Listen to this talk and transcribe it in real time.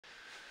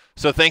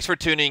So thanks for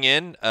tuning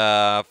in.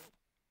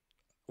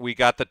 We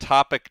got the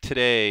topic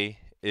today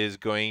is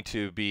going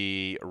to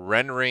be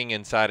rendering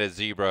inside of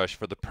ZBrush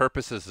for the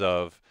purposes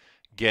of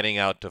getting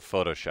out to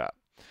Photoshop.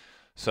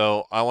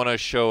 So I want to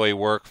show a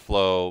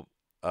workflow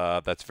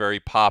that's very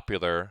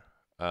popular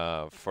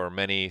for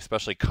many,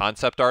 especially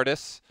concept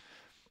artists.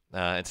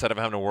 Instead of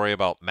having to worry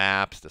about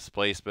maps,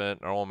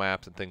 displacement, normal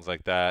maps, and things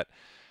like that,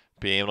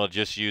 being able to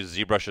just use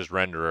ZBrush's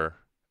renderer,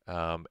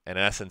 and in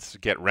essence,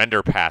 get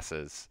render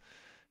passes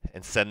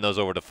and send those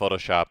over to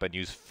Photoshop and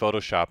use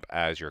Photoshop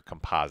as your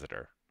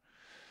compositor.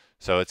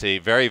 So it's a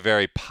very,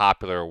 very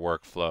popular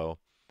workflow.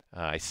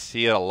 I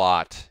see it a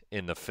lot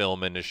in the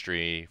film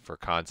industry for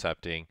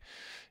concepting.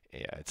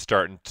 Yeah, it's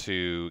starting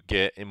to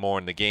get more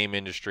in the game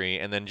industry,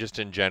 and then just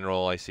in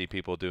general, I see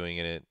people doing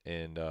it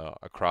in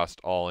across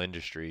all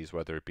industries,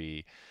 whether it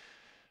be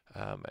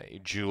a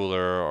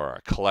jeweler or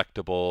a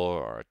collectible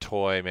or a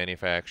toy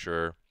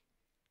manufacturer.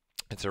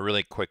 It's a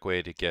really quick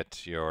way to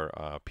get your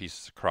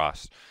pieces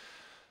across.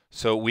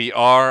 So we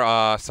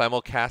are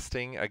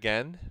simulcasting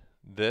again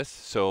this,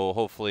 so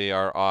hopefully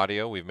our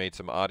audio, we've made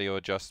some audio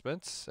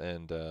adjustments,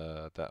 and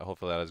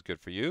hopefully that is good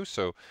for you.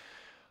 So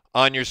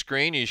on your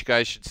screen, you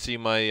guys should see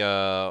my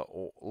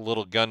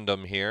little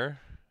Gundam here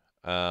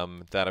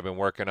that I've been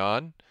working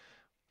on.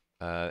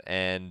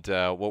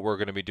 What we're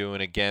going to be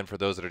doing again, for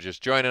those that are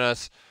just joining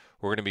us,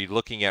 we're going to be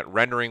looking at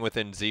rendering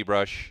within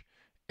ZBrush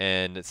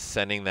and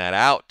sending that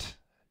out,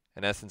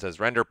 in essence, as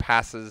render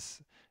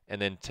passes,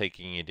 and then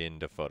taking it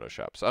into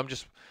Photoshop. So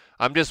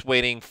I'm just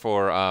waiting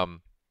for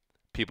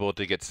people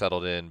to get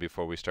settled in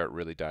before we start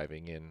really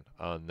diving in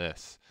on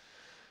this.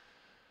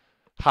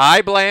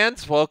 Hi,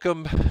 Blands.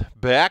 Welcome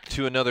back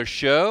to another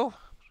show.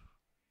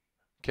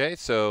 Okay,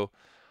 so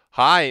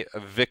hi,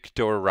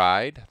 Victor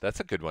Ride. That's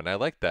a good one. I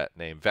like that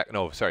name.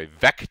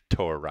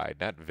 Vector Ride,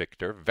 not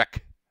Victor.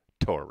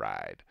 Vector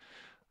Ride.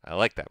 I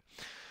like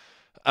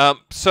that.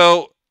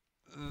 So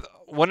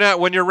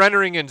when you're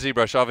rendering in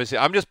ZBrush, obviously,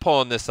 I'm just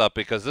pulling this up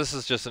because this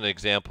is just an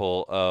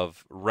example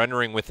of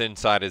rendering within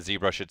inside of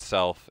ZBrush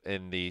itself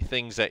and the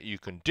things that you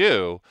can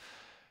do.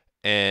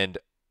 And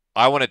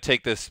I want to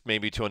take this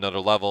maybe to another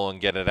level and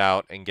get it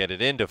out and get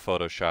it into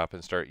Photoshop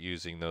and start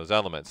using those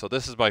elements. So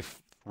this is my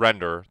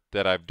render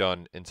that I've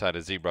done inside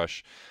of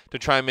ZBrush to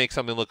try and make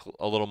something look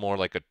a little more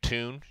like a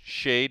toon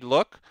shade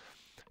look.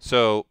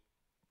 So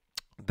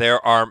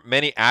there are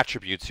many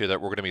attributes here that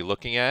we're going to be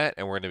looking at,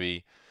 and we're going to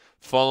be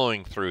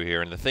following through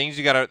here. And the things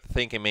you got to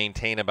think and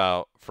maintain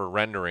about for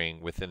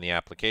rendering within the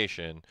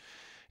application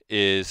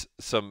is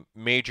some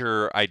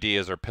major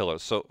ideas or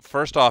pillars. So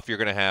first off, you're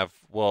going to have,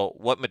 well,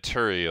 what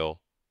material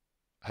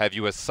have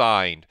you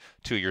assigned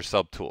to your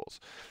subtools?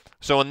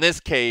 So in this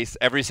case,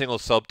 every single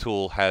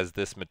subtool has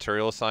this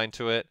material assigned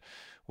to it,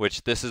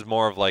 which this is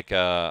more of like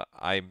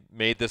I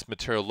made this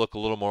material look a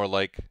little more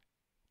like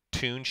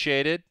toon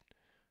shaded.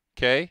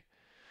 Okay,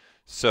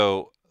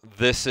 so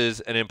this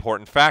is an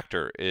important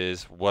factor,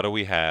 is what do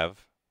we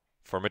have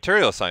for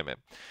material assignment.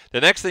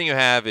 The next thing you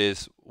have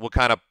is what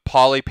kind of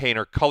poly paint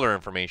or color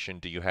information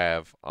do you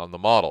have on the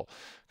model,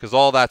 because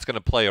all that's going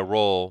to play a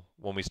role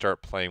when we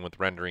start playing with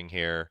rendering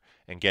here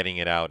and getting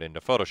it out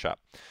into Photoshop.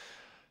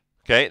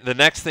 Okay, the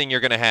next thing you're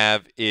going to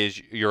have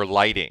is your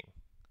lighting.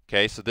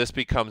 Okay, so this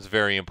becomes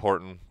very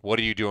important. What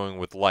are you doing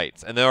with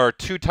lights? And there are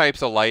two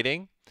types of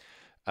lighting.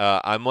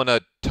 I'm going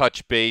to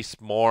touch base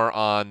more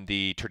on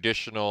the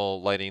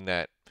traditional lighting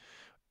that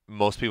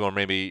most people are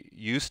maybe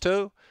used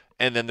to,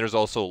 and then there's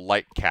also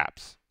light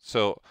caps.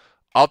 So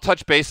I'll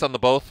touch base on the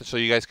both so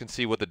you guys can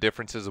see what the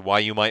difference is, why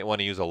you might want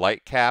to use a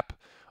light cap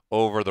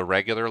over the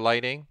regular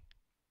lighting.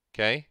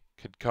 Okay,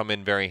 could come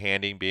in very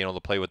handy being able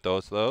to play with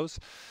those.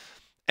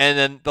 And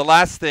then the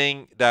last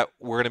thing that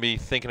we're going to be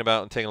thinking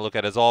about and taking a look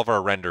at is all of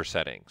our render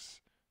settings.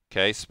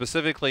 Okay,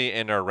 specifically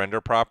in our render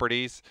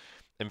properties,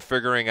 and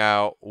figuring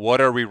out what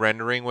are we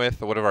rendering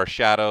with, or what are our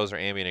shadows or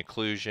ambient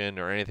occlusion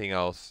or anything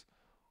else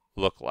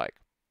look like.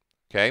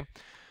 Okay,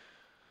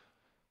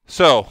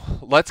 so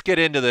let's get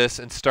into this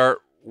and start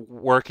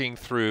working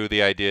through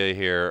the idea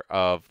here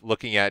of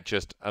looking at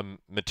just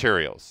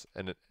materials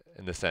in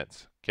the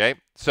sense. Okay,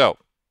 so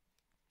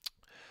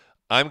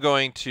I'm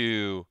going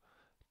to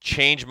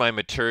change my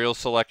material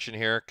selection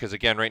here, because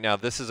again, right now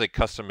this is a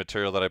custom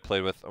material that I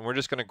played with, and we're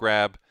just going to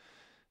grab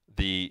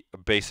the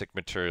basic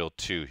material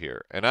 2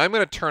 here, and I'm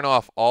going to turn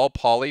off all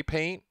poly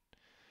paint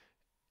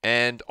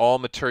and all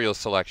material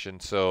selection.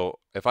 So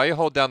if I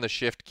hold down the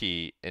shift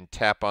key and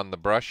tap on the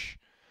brush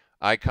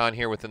icon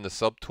here within the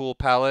subtool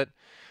palette,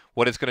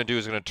 what it's going to do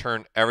is going to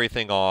turn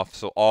everything off,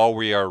 so all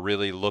we are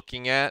really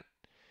looking at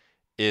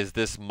is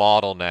this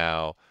model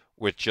now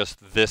with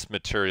just this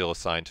material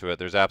assigned to it.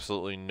 There's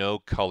absolutely no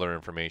color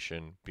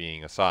information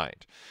being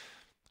assigned.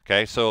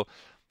 Okay, so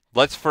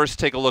let's first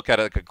take a look at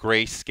like a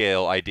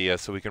grayscale idea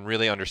so we can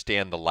really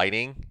understand the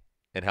lighting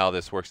and how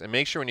this works. And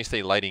make sure when you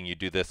say lighting, you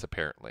do this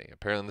apparently.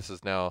 Apparently this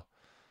is now,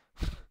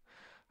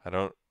 I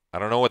don't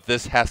know what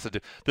this has to do.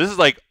 This is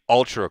like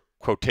ultra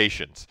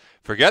quotations.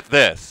 Forget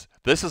this.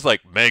 This is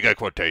like mega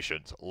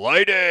quotations.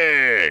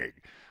 Lighting!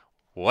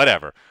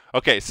 Whatever.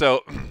 Okay,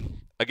 so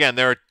again,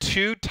 there are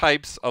two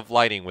types of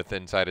lighting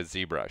within inside of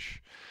ZBrush.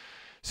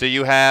 So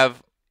you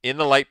have in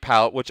the light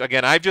palette, which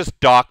again, I've just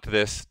docked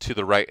this to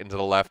the right and to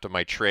the left of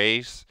my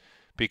trays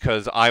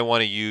because I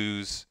want to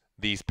use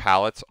these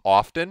palettes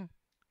often.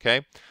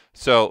 Okay,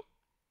 so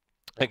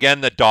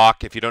again, the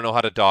dock, if you don't know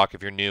how to dock,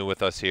 if you're new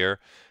with us here,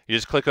 you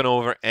just click on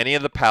over any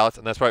of the palettes,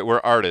 and that's right, we're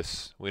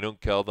artists. We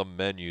don't call them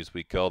menus,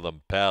 we call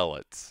them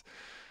palettes.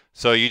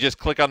 So you just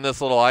click on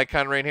this little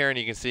icon right here, and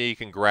you can see you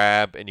can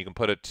grab and you can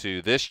put it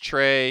to this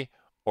tray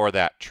or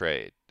that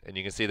tray. And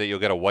you can see that you'll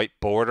get a white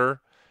border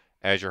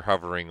as you're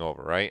hovering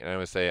over, right? And I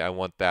would say I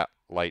want that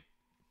light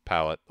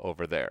palette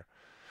over there.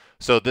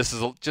 So this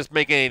is just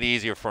making it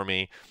easier for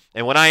me.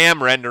 And when I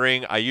am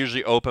rendering, I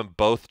usually open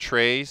both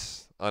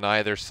trays on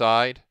either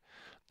side.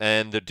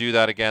 And to do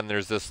that again,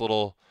 there's this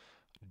little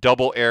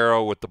double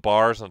arrow with the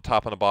bars on the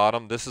top and the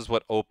bottom. This is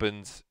what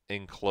opens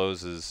and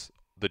closes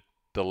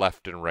the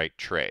left and right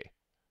tray.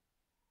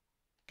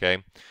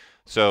 Okay,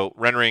 so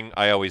rendering,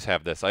 I always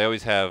have this. I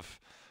always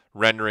have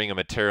rendering a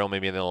material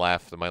maybe on the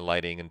left and my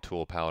lighting and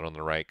tool palette on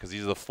the right, because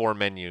these are the four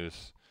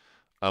menus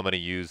I'm going to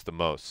use the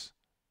most.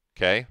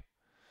 Okay.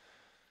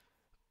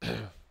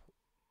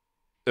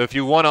 If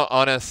you want to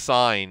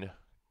unassign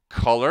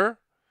color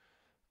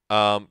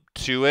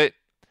to it,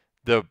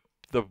 the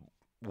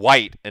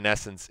white in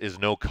essence is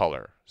no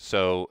color.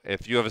 So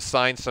if you have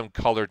assigned some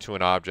color to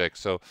an object,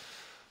 so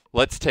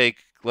let's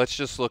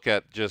just look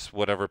at just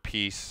whatever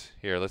piece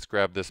here. Let's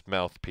grab this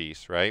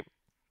mouthpiece, right?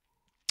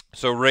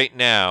 So right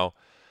now,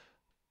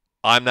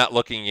 I'm not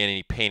looking at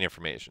any paint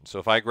information. So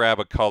if I grab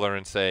a color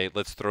and say,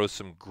 let's throw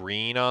some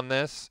green on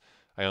this,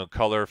 I go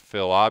color,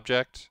 fill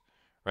object,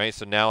 right?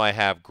 So now I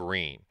have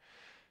green.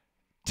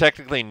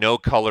 Technically, no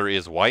color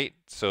is white.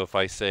 So if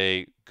I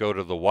say go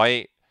to the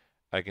white,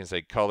 I can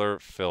say color,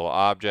 fill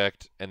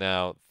object, and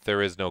now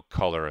there is no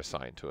color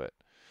assigned to it.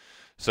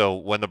 So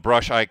when the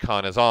brush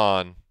icon is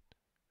on,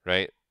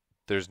 right,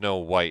 there's no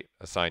white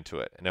assigned to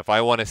it. And if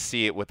I want to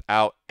see it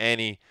without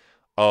any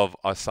of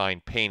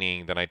assigned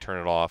painting, then I turn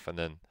it off, and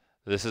then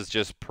this is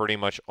just pretty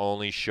much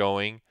only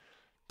showing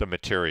the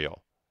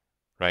material,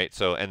 right?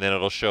 So, and then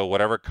it'll show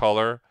whatever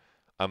color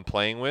I'm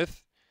playing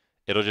with.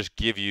 It'll just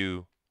give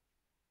you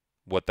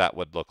what that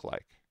would look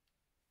like.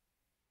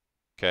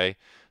 Okay,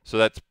 so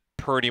that's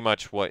pretty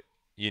much what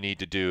you need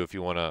to do if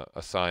you want to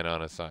assign,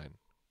 unassign.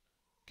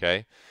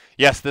 Okay,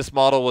 yes, this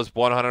model was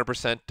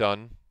 100%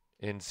 done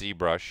in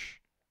ZBrush.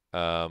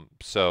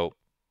 So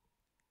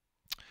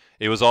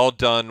it was all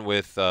done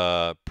with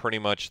pretty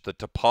much the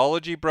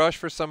topology brush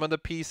for some of the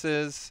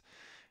pieces,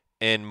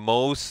 and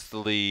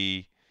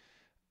mostly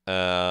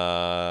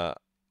ZModeler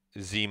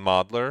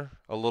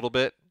a little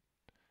bit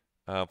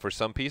for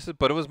some pieces,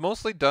 but it was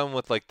mostly done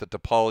with like the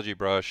topology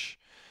brush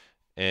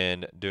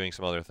and doing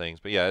some other things.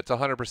 But yeah, it's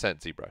 100%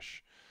 ZBrush.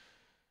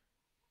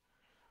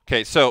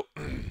 Okay, so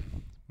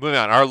moving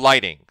on, our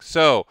lighting.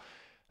 So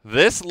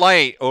this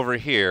light over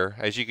here,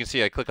 as you can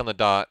see, I click on the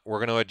dot, we're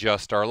going to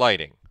adjust our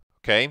lighting.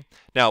 Okay,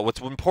 now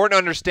what's important to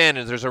understand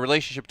is there's a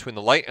relationship between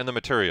the light and the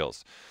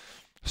materials.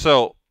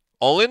 So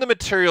only the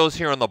materials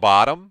here on the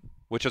bottom,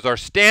 which is our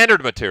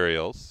standard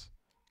materials,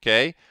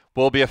 okay,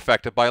 will be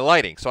affected by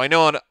lighting. So I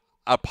know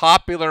a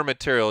popular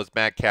material is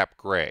madcap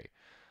gray.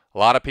 A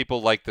lot of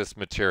people like this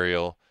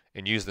material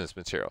and use this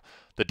material.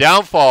 The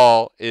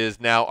downfall is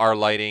now our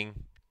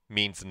lighting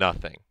means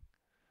nothing.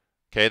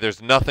 Okay,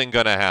 there's nothing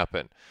going to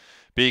happen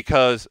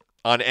because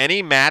on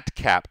any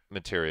madcap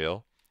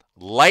material,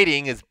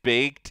 lighting is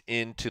baked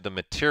into the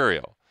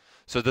material.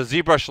 So the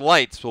ZBrush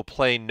lights will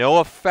play no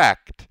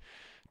effect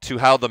to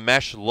how the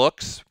mesh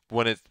looks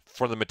when it's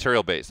for the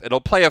material base. It'll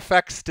play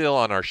effects still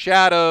on our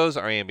shadows,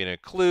 our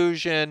ambient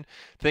occlusion,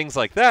 things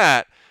like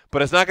that,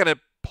 but it's not going to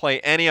play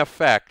any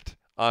effect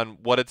on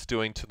what it's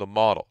doing to the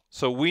model.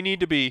 So we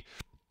need to be,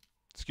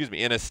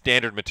 in a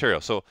standard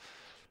material. So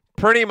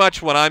pretty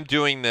much when I'm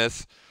doing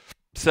this,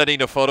 setting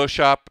to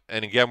Photoshop,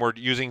 and again, we're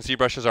using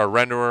ZBrush as our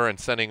renderer and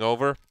sending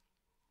over,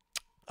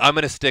 I'm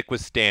going to stick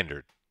with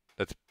standard.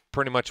 That's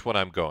pretty much what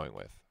I'm going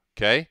with,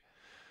 okay?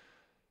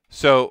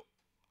 So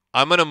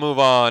I'm going to move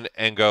on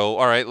and go,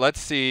 all right, let's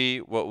see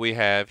what we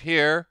have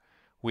here.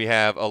 We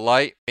have a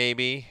light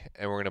maybe,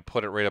 and we're going to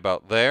put it right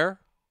about there,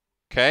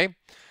 okay?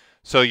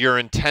 So your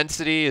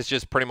intensity is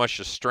just pretty much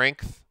the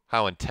strength,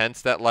 how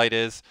intense that light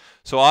is.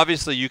 So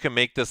obviously you can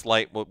make this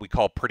light what we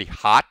call pretty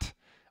hot.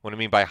 What I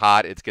mean by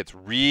hot, it gets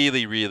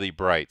really, really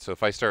bright. So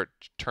if I start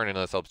turning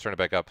this, I'll turn it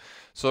back up.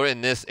 So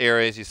in this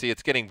area, as you see,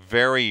 it's getting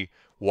very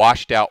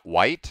washed out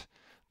white.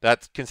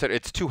 That's considered,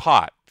 it's too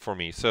hot for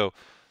me. So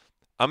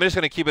I'm just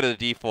going to keep it at a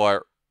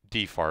default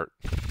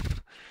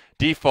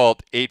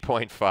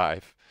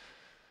 8.5,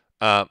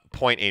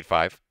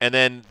 0.85. And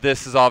then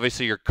this is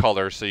obviously your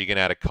color, so you can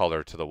add a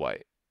color to the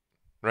white,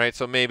 right?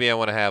 So maybe I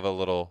want to have a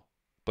little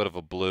bit of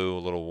a blue, a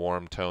little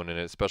warm tone in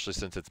it, especially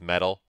since it's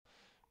metal.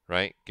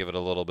 Right? Give it a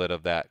little bit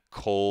of that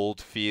cold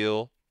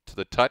feel to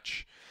the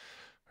touch.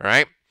 All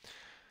right?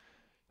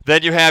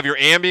 Then you have your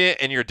ambient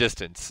and your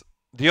distance.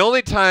 the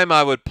only time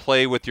I would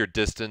play with your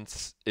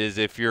distance is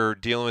if you're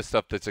dealing with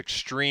stuff that's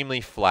extremely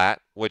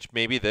flat, which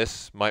maybe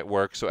this might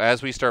work. So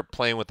as we start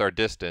playing with our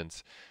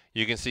distance,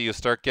 you can see you'll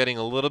start getting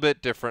a little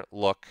bit different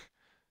look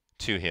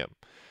to him.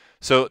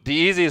 So the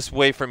easiest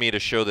way for me to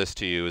show this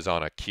to you is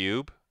on a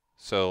cube.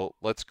 So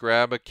let's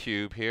grab a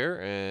cube here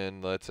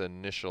and let's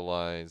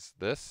initialize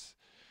this.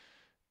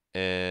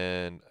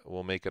 And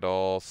we'll make it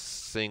all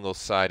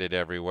single-sided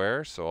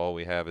everywhere. So all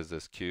we have is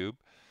this cube.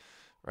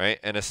 Right?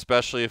 And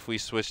especially if we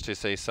switch to,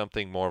 say,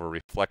 something more of a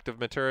reflective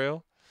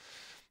material,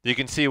 you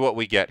can see what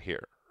we get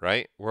here,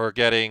 right? We're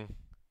getting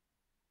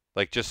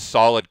like just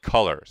solid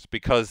colors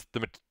because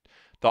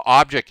the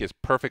object is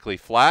perfectly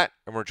flat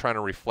and we're trying to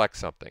reflect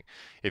something.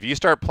 If you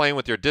start playing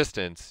with your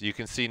distance, you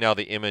can see now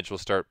the image will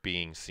start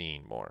being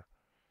seen more.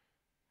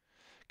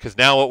 Because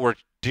now what we're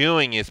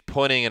doing is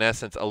putting, in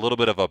essence, a little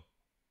bit of a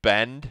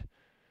bend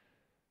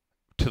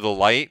to the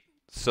light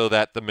so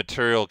that the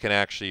material can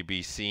actually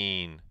be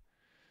seen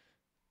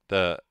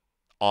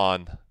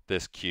on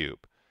this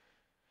cube.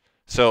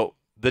 So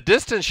the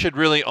distance should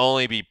really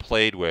only be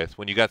played with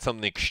when you got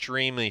something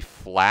extremely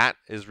flat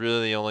is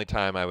really the only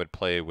time I would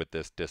play with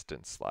this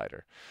distance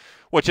slider.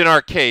 Which in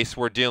our case,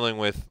 we're dealing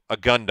with a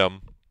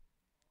Gundam,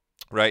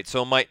 right?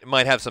 So it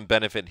might have some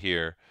benefit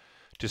here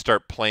to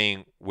start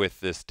playing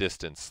with this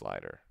distance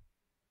slider.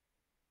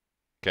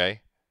 Okay?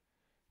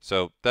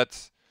 So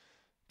that's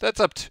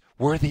up to,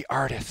 we're the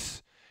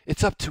artists.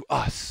 It's up to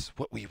us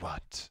what we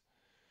want.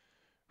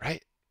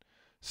 Right?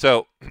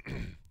 So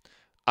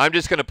I'm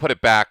just going to put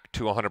it back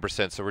to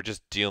 100%. So we're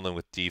just dealing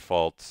with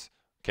defaults.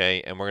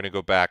 Okay, and we're going to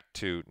go back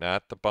to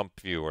not the bump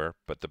viewer,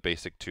 but the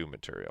basic 2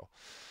 material.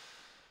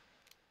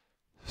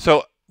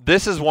 So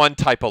this is one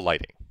type of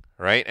lighting,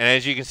 right? And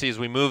as you can see, as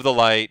we move the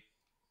light,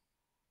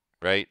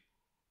 right,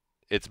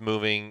 it's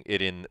moving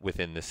it in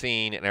within the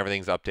scene and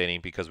everything's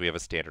updating because we have a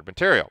standard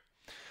material.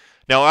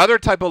 Now, other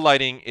type of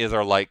lighting is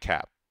our light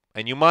cap.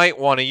 And you might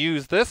want to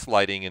use this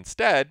lighting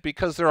instead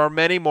because there are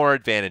many more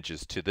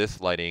advantages to this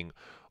lighting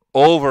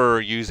over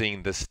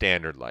using the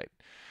standard light.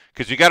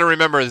 Because you got to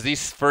remember, as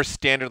these first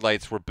standard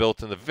lights were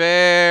built in the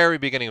very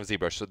beginning of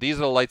ZBrush. So these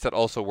are the lights that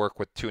also work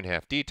with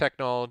 2.5D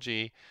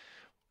technology,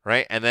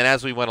 right? And then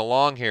as we went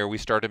along here, we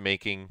started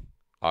making,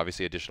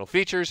 obviously, additional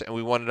features, and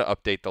we wanted to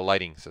update the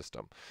lighting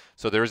system.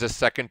 So there is a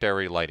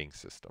secondary lighting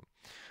system.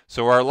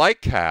 So our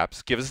light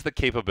caps give us the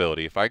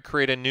capability, if I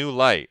create a new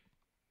light,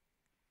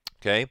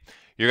 okay,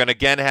 you're going to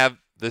again have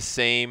the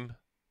same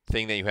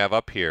thing that you have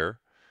up here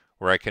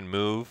where I can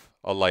move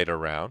a light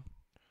around,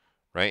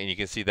 right? And you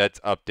can see that's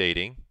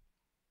updating.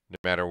 No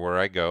matter where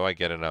I go, I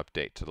get an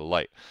update to the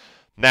light.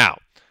 Now,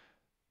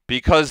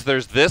 because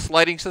there's this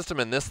lighting system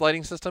and this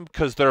lighting system,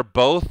 because they're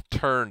both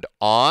turned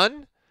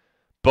on,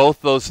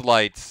 both those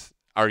lights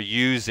are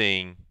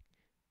using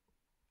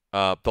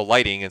the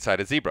lighting inside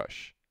of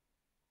ZBrush.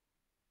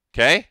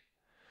 Okay?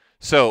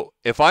 So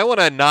if I want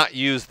to not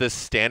use this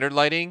standard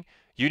lighting,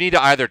 you need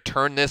to either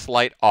turn this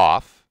light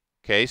off.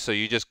 Okay, so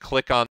you just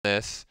click on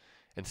this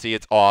and see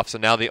it's off. So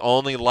now the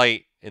only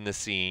light in the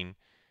scene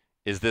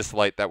is this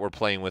light that we're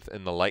playing with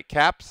in the light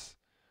caps.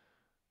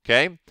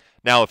 Okay,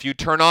 now if you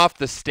turn off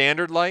the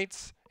standard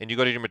lights and you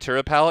go to your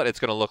material palette, it's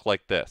going to look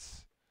like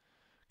this.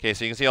 Okay,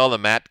 so you can see all the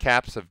matte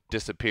caps have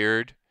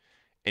disappeared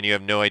and you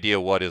have no idea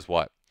what is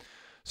what.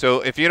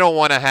 So if you don't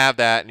want to have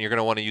that and you're going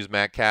to want to use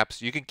matte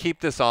caps, you can keep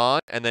this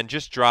on and then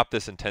just drop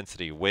this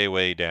intensity way,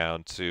 way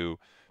down to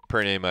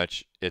pretty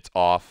much it's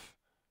off,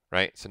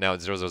 right? So now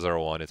it's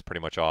 0001, it's pretty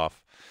much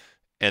off.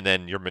 And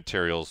then your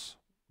materials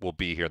will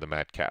be here, the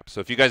matte cap.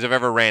 So if you guys have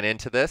ever ran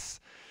into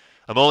this,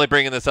 I'm only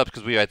bringing this up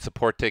because we had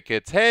support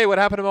tickets. Hey, what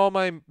happened to all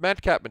my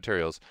matte cap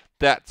materials?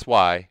 That's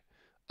why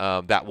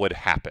that would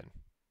happen,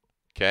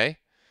 okay?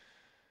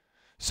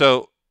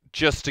 So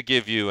just to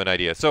give you an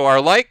idea. So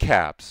our light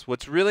caps,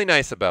 what's really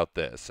nice about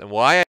this and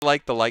why I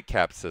like the light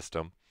cap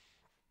system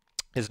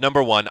is,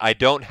 number one, I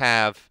don't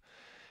have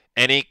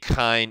any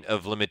kind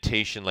of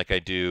limitation like I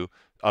do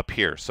up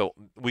here. So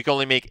we can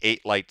only make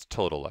 8 lights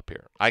total up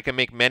here. I can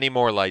make many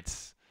more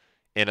lights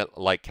in a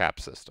light cap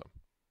system,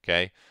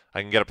 okay?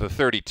 I can get up to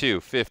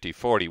 32, 50,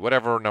 40,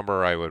 whatever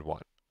number I would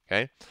want,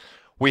 okay?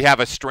 We have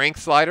a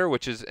strength slider,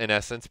 which is in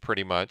essence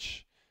pretty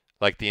much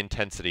like the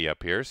intensity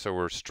up here. So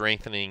we're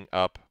strengthening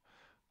up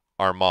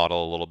our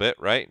model a little bit,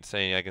 right?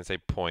 Saying I can say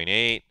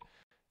 0.8,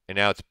 and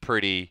now it's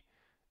pretty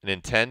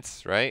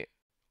intense, right?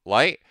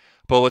 Light.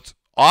 But what's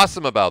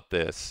awesome about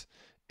this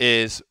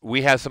is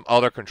we have some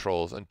other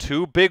controls, and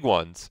 2 big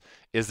ones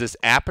is this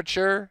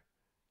aperture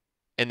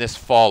and this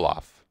fall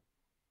off.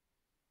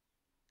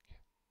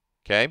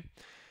 Okay?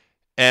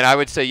 And I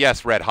would say,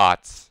 yes, red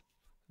hots.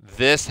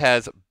 This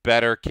has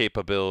better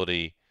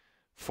capability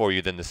for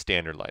you than the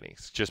standard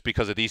lightings, just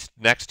because of these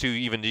next 2,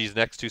 even these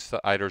next 2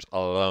 sliders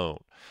alone.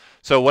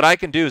 So what I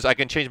can do is I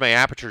can change my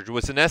aperture,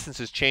 which in essence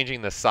is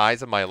changing the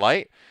size of my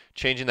light,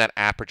 changing that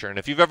aperture. And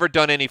if you've ever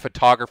done any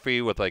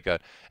photography with like an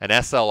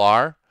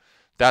SLR,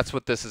 that's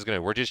what this is going to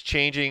do. We're just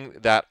changing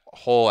that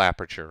whole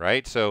aperture,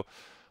 right? So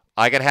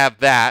I can have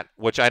that,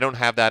 which I don't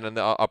have that in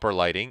the upper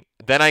lighting.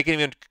 then I can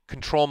even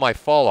control my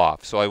fall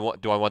off. So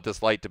do I want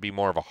this light to be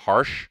more of a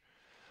harsh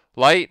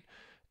light,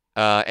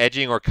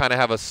 edging, or kind of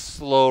have a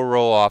slow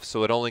roll off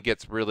so it only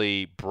gets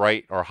really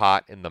bright or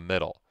hot in the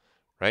middle,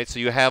 right? So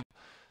you have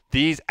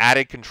these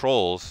added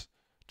controls.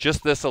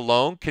 Just this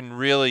alone can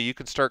really, you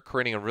can start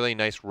creating a really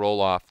nice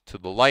roll off to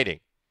the lighting.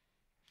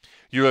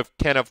 You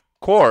can, of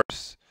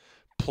course,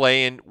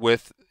 play in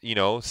with,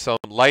 some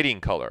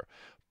lighting color.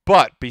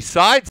 But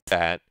besides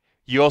that,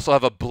 you also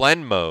have a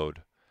blend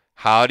mode.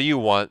 How do you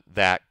want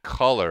that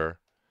color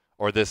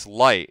or this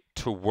light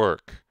to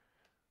work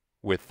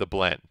with the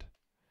blend?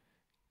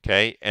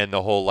 Okay, and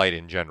the whole light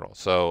in general.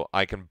 So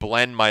I can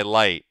blend my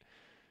light,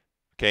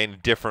 okay, in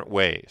different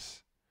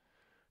ways.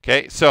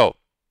 Okay, so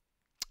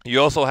you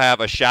also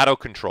have a shadow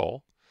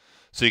control.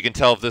 So you can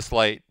tell if this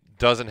light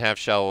doesn't have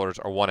shadows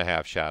or want to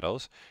have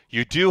shadows.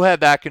 You do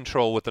have that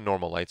control with the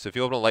normal light. So if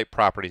you open light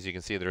properties, you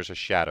can see there's a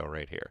shadow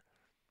right here.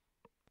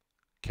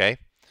 Okay,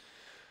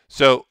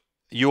 so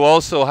you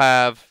also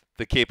have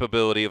the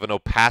capability of an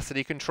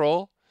opacity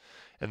control.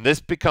 And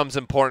this becomes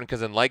important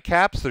because in light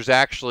caps, there's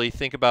actually,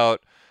 think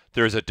about,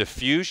 there's a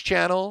diffuse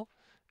channel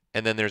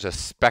and then there's a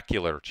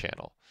specular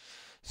channel.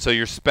 So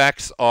your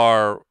specs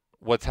are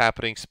what's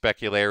happening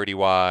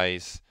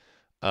specularity-wise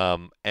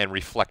and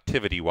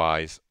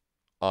reflectivity-wise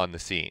on the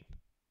scene.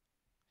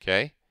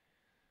 Okay?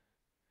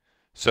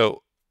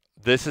 So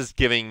this is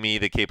giving me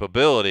the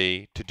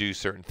capability to do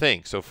certain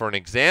things. So for an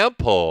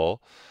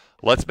example,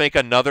 let's make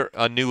a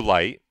new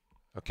light.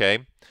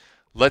 Okay?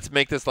 Let's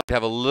make this light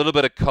have a little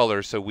bit of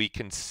color so we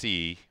can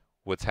see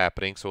what's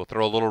happening. So we'll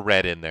throw a little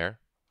red in there.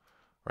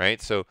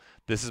 Right? So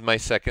this is my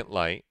second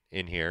light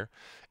in here.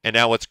 And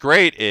now what's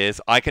great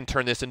is I can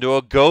turn this into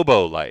a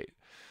gobo light.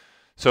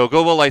 So a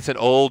gobo light's an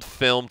old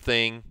film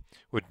thing.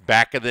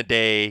 Back in the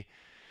day,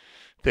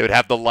 they would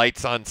have the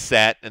lights on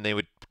set and they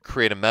would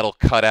create a metal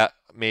cutout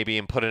maybe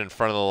and put it in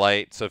front of the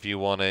light. So if you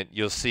want it,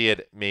 you'll see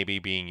it maybe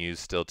being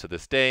used still to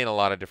this day in a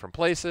lot of different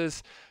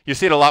places. You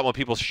see it a lot when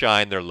people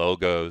shine their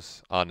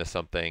logos onto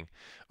something.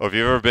 Or if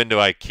you've ever been to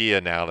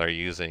IKEA now, they're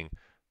using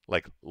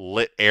like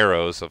lit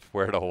arrows of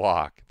where to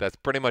walk. That's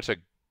pretty much a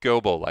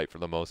gobo light for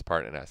the most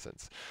part in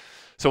essence.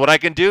 So what I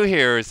can do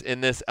here is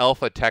in this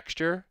alpha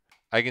texture,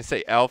 I can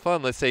say alpha,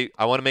 and let's say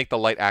I want to make the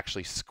light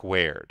actually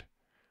squared.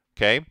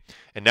 Okay?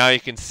 And now you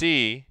can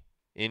see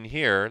in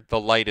here the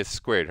light is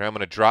squared. I'm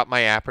going to drop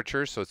my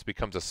aperture so it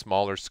becomes a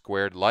smaller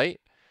squared light.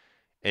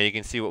 And you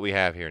can see what we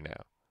have here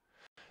now.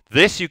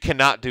 This you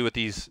cannot do with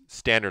these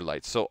standard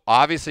lights. So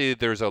obviously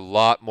there's a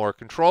lot more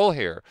control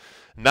here.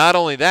 Not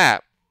only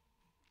that,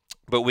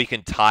 but we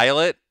can tile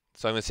it.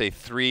 So I'm going to say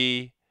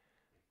 3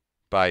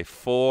 by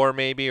 4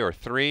 maybe, or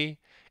 3.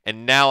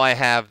 And now I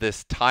have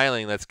this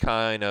tiling that's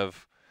kind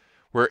of,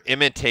 we're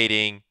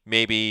imitating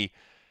maybe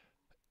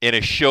in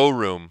a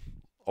showroom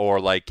or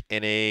like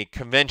in a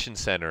convention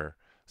center.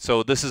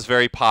 So this is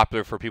very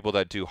popular for people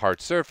that do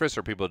hard surface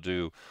or people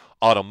do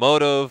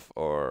automotive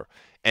or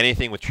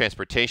anything with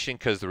transportation,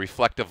 because the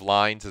reflective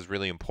lines is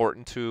really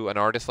important to an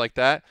artist like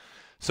that.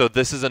 So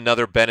this is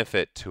another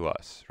benefit to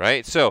us,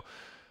 right? So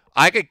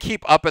I could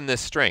keep upping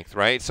this strength,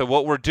 right? So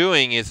what we're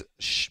doing is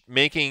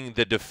making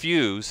the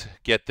diffuse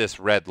get this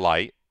red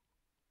light,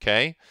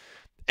 okay?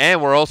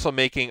 And we're also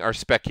making our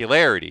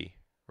specularity,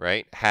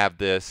 right, have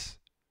this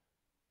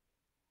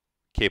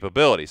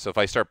capability. So if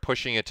I start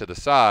pushing it to the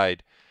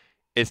side,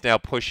 it's now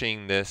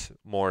pushing this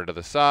more to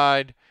the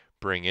side,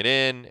 bring it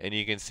in, and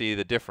you can see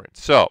the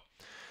difference. So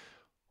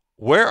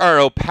where our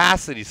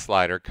opacity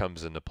slider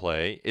comes into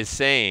play is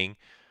saying,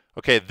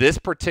 okay, this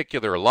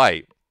particular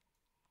light,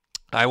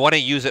 I want to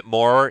use it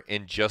more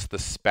in just the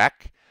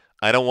spec.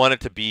 I don't want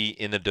it to be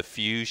in the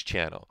diffuse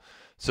channel.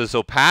 So this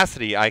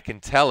opacity, I can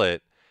tell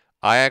it,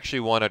 I actually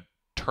want to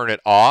turn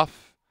it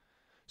off.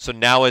 So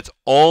now it's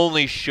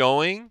only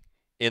showing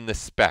in the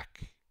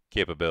spec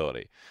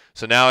capability.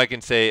 So now I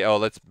can say, oh,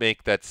 let's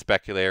make that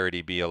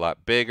specularity be a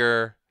lot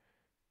bigger.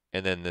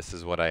 And then this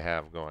is what I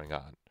have going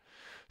on.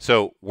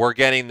 So we're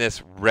getting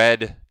this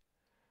red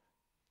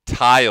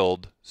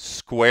tiled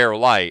square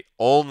light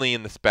only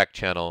in the spec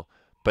channel,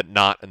 but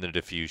not in the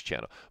diffuse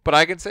channel. But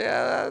I can say,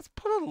 let's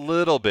put a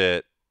little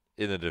bit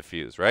in the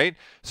diffuse, right?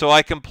 So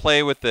I can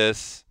play with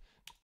this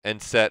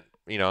and set,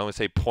 I'm going to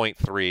say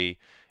 0.3,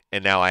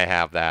 and now I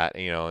have that,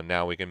 and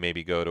now we can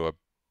maybe go to a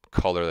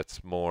color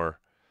that's more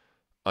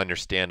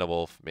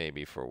understandable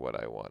maybe for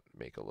what I want.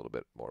 Make a little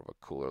bit more of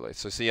a cooler light.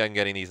 So see, I'm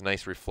getting these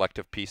nice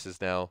reflective pieces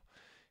now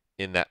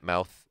in that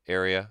mouth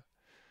area.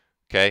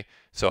 Okay,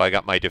 so I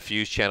got my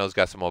diffuse channels,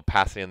 got some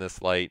opacity in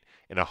this light,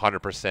 and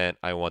 100%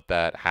 I want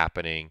that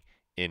happening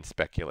in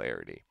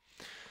specularity.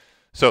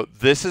 So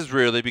this is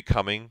really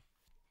becoming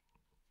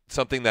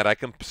something that I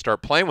can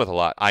start playing with a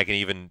lot. I can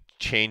even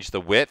change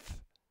the width,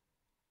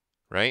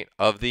 right,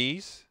 of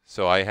these.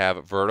 So I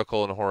have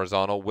vertical and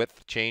horizontal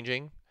width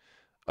changing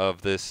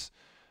of this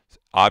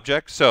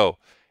object. So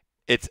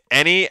it's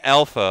any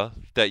alpha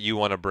that you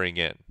want to bring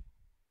in.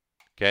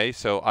 Okay,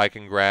 so I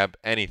can grab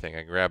anything. I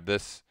can grab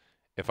this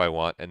if I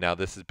want, and now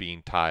this is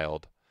being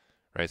tiled,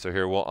 right? So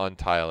here we'll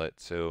untile it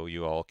so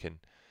you all can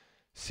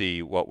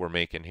see what we're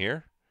making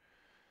here.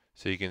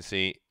 So you can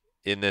see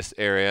in this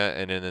area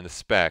and then in the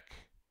spec,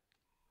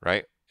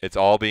 right? It's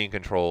all being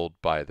controlled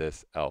by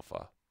this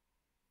alpha.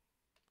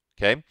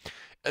 Okay?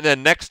 And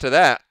then next to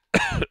that,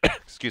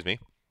 excuse me,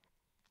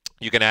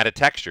 you can add a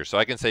texture. So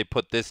I can say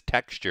put this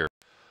texture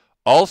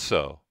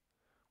also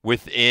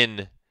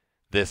within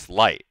this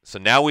light. So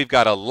now we've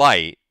got a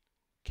light,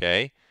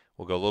 okay?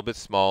 We'll go a little bit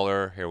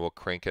smaller. Here, we'll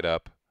crank it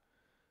up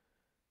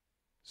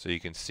so you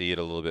can see it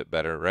a little bit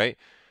better, right?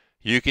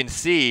 You can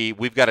see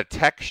we've got a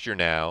texture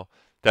now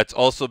that's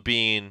also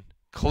being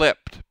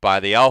clipped by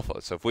the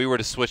alpha. So if we were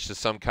to switch to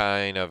some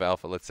kind of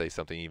alpha, let's say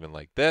something even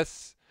like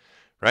this,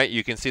 right?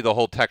 You can see the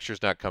whole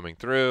texture's not coming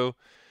through.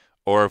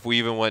 Or if we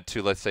even went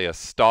to, let's say, a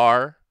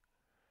star,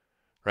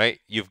 right?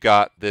 You've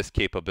got this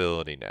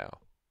capability now,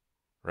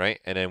 right?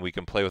 And then we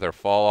can play with our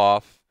fall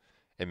off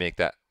and make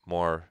that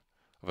more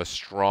of a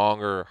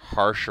stronger,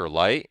 harsher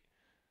light,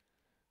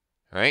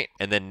 right?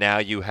 And then now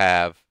you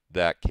have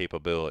that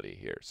capability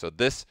here. So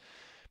this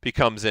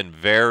becomes in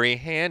very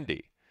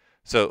handy.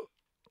 So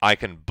I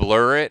can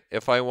blur it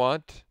if I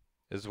want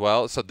as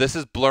well. So this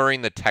is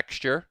blurring the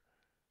texture,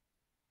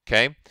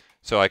 okay?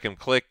 So I can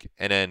click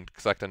and then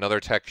select another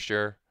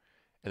texture,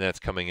 and then it's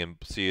coming in.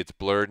 See, it's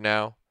blurred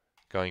now.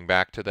 Going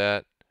back to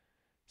that.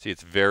 See,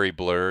 it's very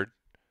blurred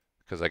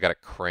because I got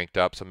it cranked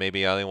up. So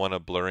maybe I only want a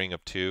blurring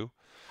of 2.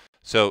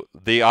 So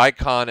the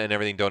icon and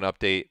everything don't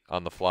update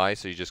on the fly.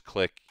 So you just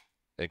click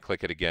and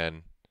click it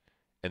again,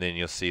 and then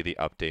you'll see the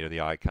update of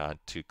the icon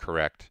to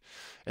correct.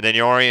 And then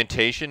your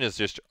orientation is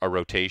just a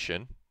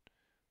rotation.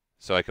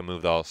 So I can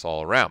move this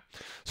all around.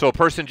 So a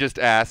person just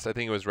asked, I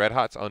think it was Red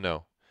Hots. Oh,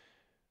 no.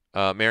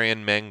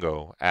 Marian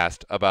Mango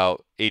asked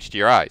about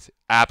HDRIs.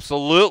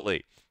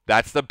 Absolutely.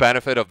 That's the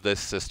benefit of this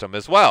system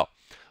as well.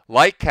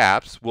 Light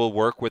caps will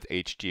work with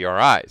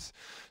HDRIs.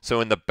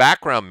 So in the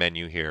background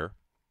menu here,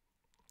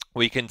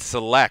 we can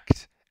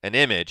select an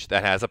image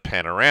that has a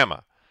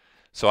panorama.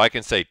 So I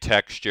can say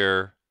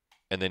texture,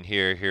 and then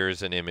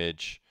here's an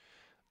image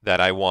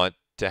that I want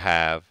to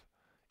have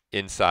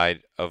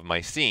inside of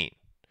my scene.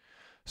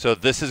 So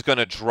this is going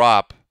to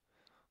drop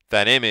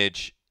that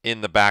image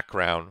in the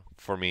background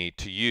for me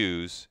to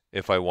use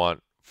if I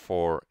want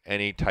for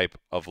any type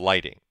of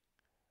lighting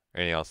or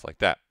anything else like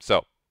that.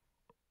 So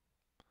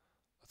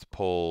let's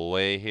pull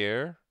away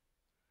here.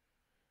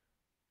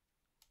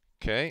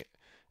 Okay,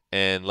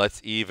 and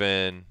let's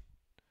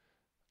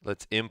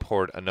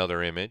import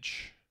another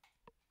image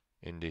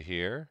into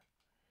here.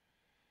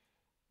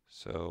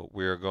 So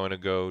we're going to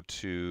go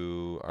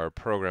to our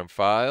program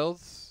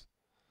files.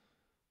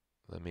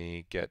 Let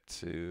me get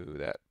to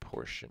that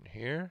portion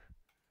here.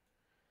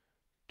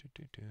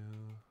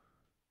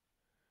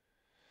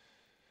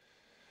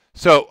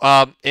 So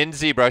in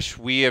ZBrush,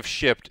 we have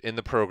shipped in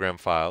the program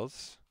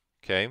files.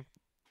 Okay.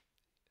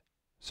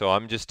 So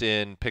I'm just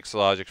in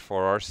Pixelogic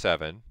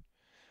 4R7.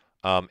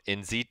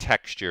 In Z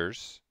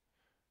textures,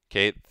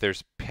 okay,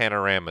 there's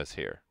panoramas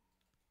here.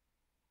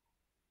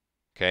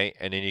 Okay,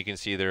 and then you can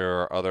see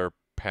there are other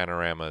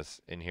panoramas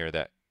in here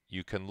that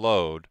you can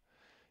load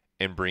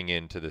and bring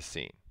into the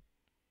scene.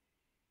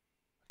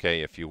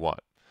 Okay, if you want.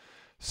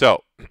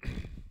 So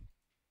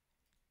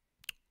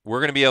we're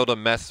going to be able to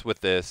mess with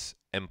this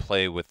and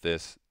play with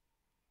this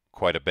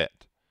quite a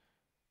bit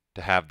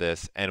to have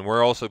this. And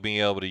we're also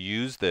being able to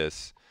use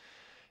this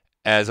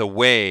as a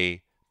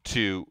way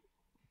to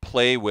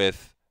play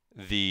with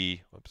the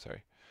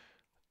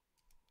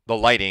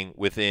lighting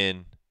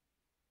within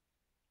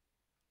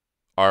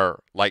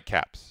our light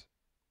caps.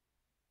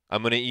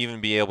 I'm going to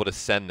even be able to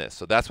send this.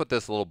 So that's what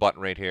this little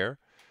button right here.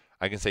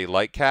 I can say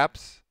light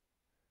caps,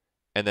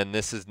 and then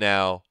this is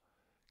now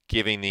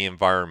giving the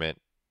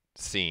environment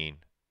scene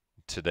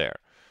to there.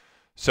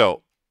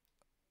 So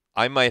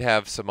I might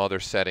have some other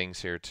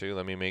settings here too.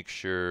 Let me make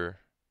sure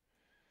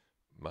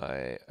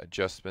my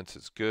adjustments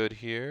is good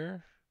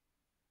here.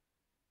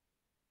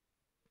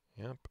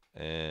 Yep,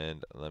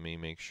 and let me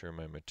make sure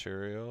my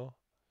material.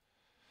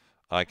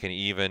 I can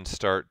even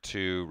start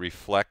to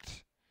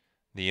reflect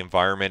the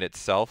environment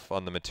itself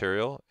on the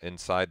material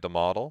inside the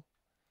model.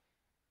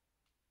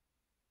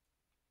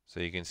 So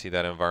you can see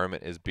that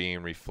environment is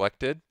being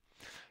reflected.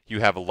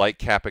 You have a light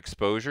cap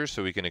exposure,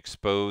 so we can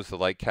expose the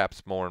light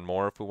caps more and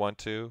more if we want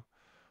to,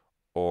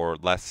 or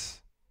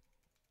less,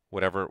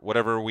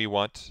 whatever we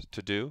want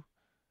to do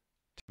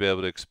to be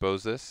able to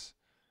expose this.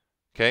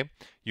 Okay,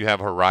 you have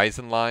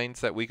horizon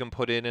lines that we can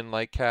put in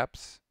light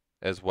caps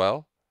as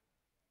well.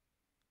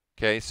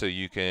 Okay, so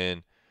you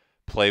can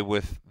play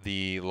with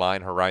the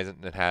line horizon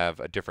and have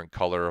a different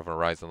color of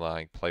horizon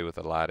line, play with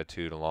the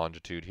latitude and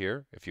longitude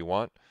here if you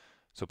want.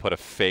 So put a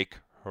fake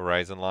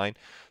horizon line.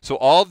 So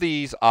all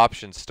these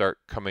options start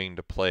coming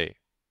to play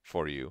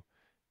for you,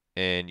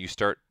 and you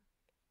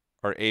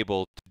are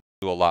able to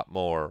do a lot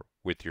more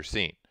with your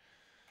scene.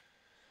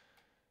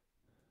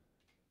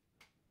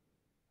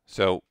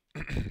 So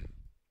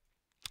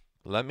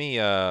let me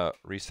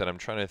reset. I'm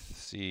trying to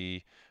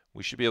see.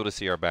 We should be able to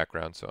see our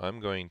background, so I'm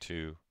going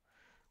to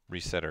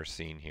reset our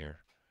scene here.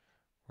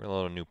 We're in a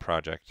little new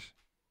project.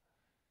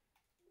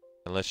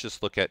 And let's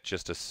just look at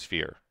just a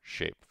sphere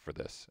shape for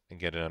this and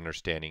get an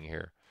understanding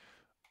here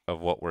of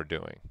what we're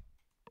doing.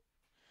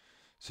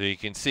 So you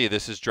can see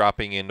this is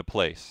dropping into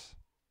place,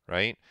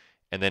 right?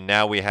 And then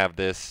now we have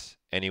this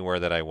anywhere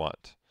that I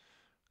want.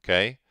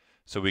 Okay?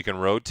 So we can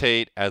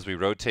rotate. As we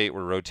rotate,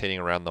 we're rotating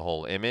around the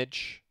whole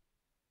image.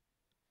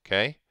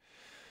 Okay?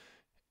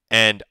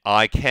 And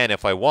I can,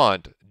 if I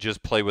want,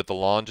 just play with the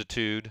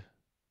longitude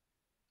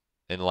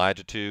and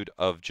latitude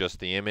of just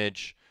the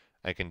image.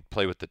 I can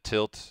play with the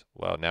tilt.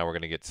 Well, now we're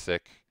going to get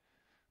sick.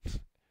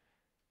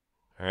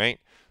 All right?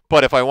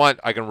 But if I want,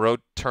 I can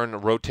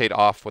rotate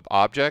off with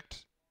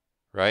object,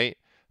 right?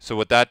 So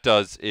what that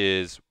does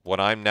is when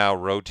I'm now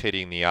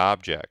rotating the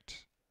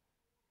object,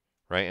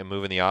 right, and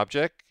moving the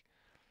object,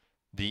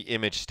 the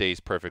image stays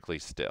perfectly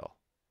still,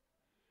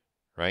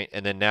 right?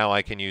 And then now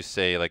I can use,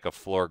 say, like a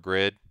floor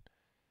grid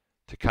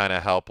to kind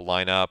of help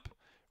line up,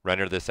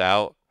 render this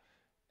out,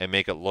 and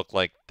make it look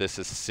like this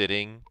is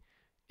sitting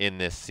in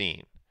this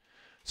scene.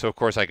 So, of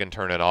course, I can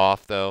turn it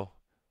off, though,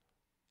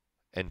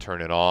 and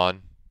turn it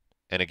on.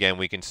 And again,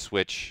 we can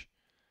switch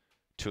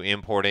to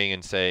importing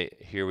and say,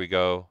 here we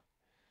go.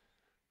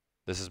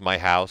 This is my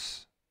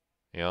house.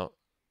 You know,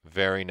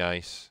 very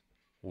nice.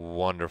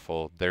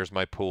 Wonderful. There's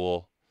my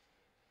pool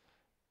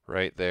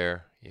right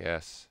there.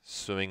 Yes.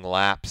 Swimming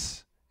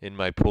laps in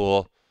my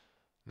pool.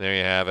 There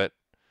you have it.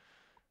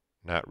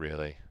 Not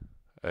really.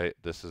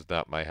 This is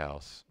not my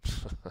house.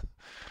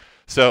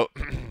 So,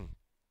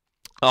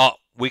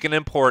 we can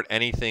import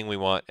anything we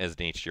want as an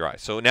HDRI.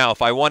 So now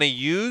if I want to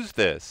use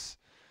this,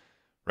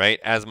 right,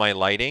 as my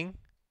lighting,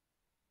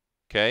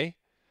 okay,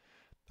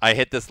 I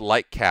hit this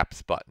light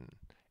caps button.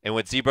 And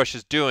what ZBrush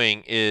is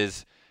doing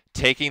is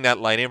taking that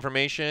light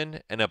information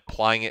and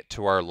applying it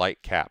to our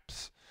light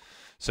caps.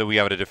 So we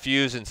have a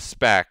diffuse and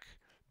spec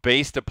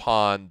based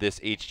upon this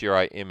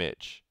HDRI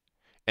image.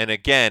 And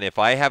again, if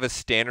I have a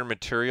standard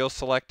material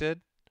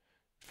selected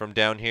from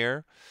down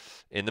here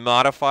in the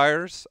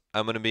modifiers,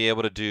 I'm going to be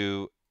able to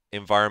do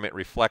environment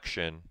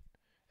reflection.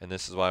 And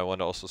this is why I want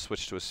to also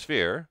switch to a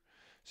sphere,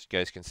 so you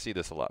guys can see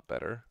this a lot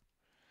better.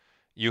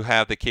 You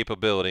have the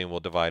capability, and we'll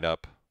divide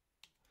up,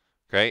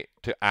 okay,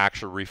 to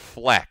actually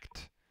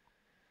reflect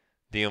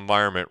the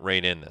environment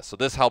right in this. So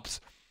this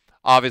helps,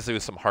 obviously,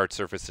 with some hard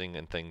surfacing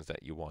and things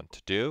that you want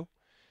to do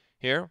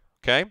here,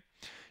 okay?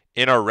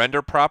 In our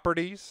render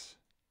properties,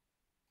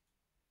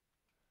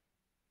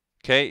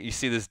 okay, you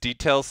see this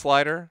detail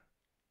slider?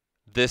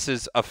 This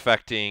is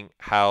affecting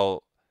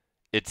how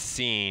it's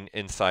seen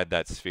inside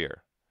that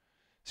sphere.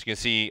 So you can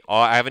see,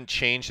 I haven't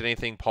changed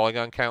anything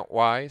polygon count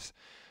wise,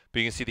 but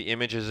you can see the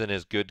image isn't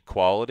as good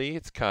quality.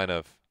 It's kind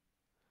of,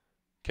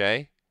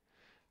 okay,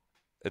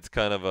 it's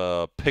kind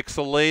of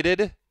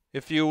pixelated,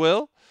 if you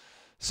will.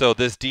 So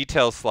this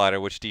detail slider,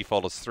 which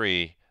default is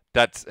 3,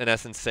 that's in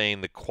essence saying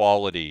the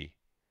quality.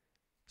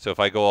 So if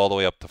I go all the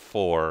way up to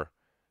 4,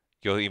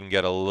 you'll even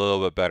get a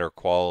little bit better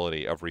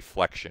quality of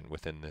reflection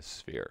within this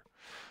sphere.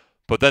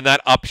 But then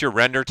that ups your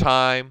render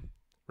time,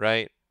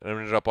 right?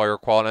 And up all your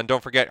quality. And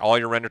don't forget, all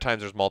your render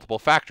times, there's multiple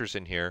factors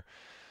in here.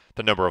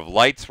 The number of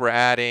lights we're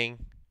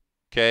adding,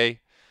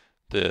 okay?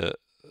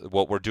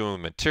 What we're doing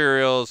with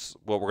materials,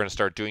 what we're going to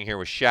start doing here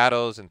with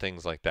shadows and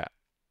things like that.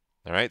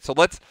 All right, so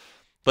let's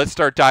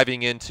start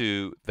diving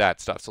into that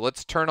stuff. So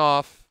let's turn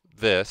off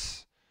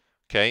this,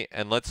 okay?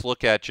 And let's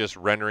look at just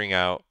rendering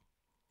out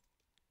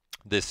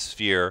this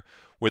sphere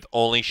with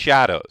only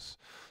shadows.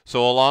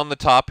 So along the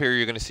top here,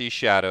 you're going to see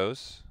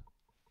shadows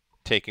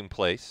taking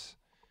place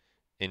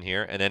in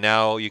here. And then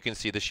now you can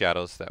see the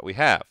shadows that we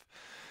have.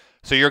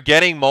 So you're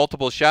getting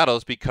multiple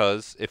shadows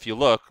because if you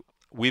look,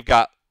 we've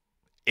got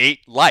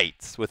 8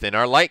 lights within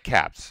our light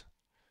caps.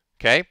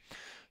 Okay?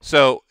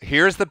 So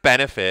here's the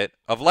benefit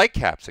of light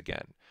caps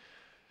again.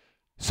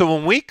 So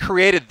when we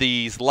created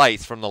these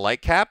lights from the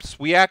light caps,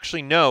 we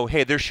actually know,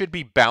 hey, there should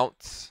be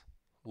bounce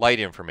light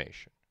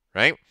information,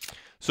 right?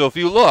 So if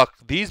you look,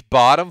 these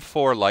bottom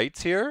 4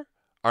 lights here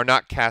are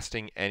not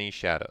casting any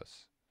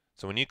shadows.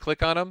 So when you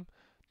click on them,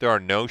 there are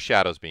no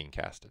shadows being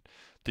casted.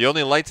 The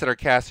only lights that are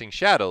casting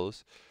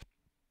shadows,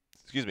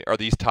 are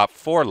these top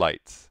 4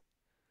 lights.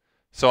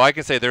 So I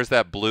can say there's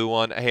that blue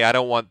one. Hey, I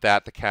don't want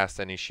that to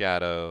cast any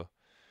shadow.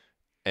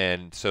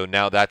 And so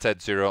now that's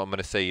at 0. I'm going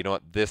to say, you know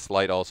what, this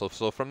light also.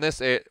 So from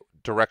this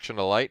direction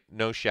of light,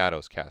 no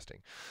shadows casting.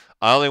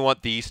 I only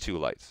want these 2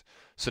 lights.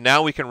 So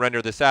now we can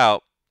render this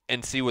out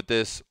and see what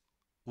this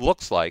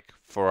looks like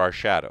for our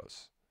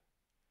shadows.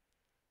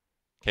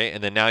 Okay,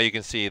 and then now you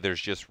can see there's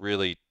just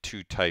really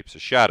 2 types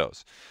of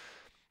shadows.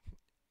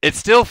 It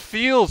still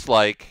feels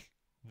like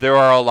there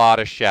are a lot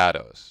of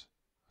shadows.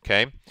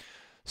 Okay,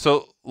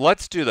 so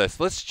let's do this.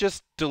 Let's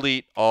just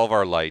delete all of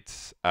our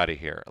lights out of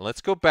here. And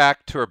let's go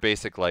back to our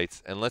basic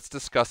lights and let's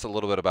discuss a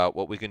little bit about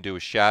what we can do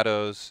with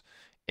shadows,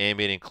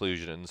 ambient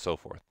inclusion, and so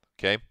forth.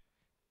 Okay,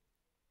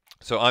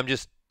 so I'm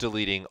just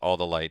deleting all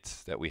the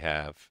lights that we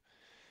have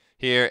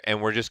here, and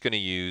we're just going to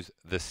use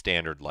the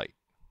standard light.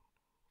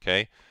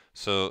 Okay,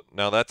 so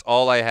now that's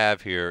all I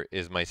have here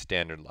is my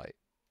standard light.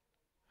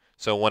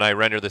 So when I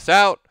render this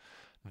out,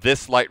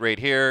 this light right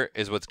here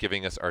is what's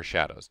giving us our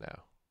shadows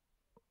now.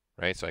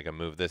 right? So I can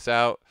move this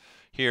out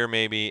here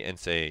maybe and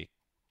say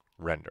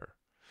render.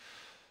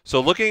 So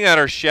looking at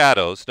our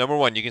shadows, number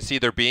one, you can see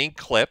they're being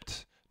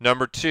clipped.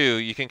 Number two,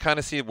 you can kind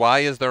of see why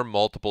is there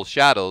multiple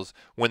shadows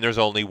when there's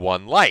only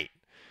one light.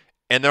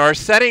 And there are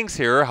settings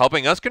here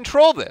helping us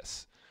control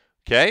this.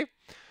 Okay?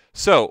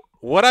 So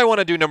what I want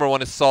to do, number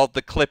one, is solve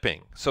the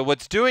clipping. So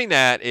what's doing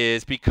that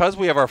is because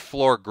we have our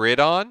floor grid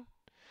on,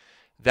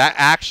 that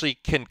actually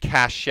can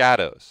cast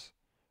shadows,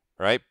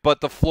 right?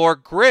 But the floor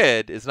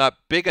grid is not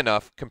big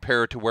enough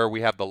compared to where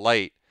we have the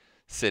light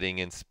sitting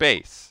in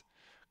space.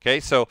 Okay,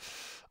 so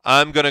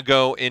I'm going to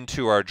go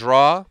into our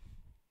draw.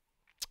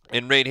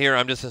 And right here,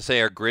 I'm just going to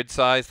say our grid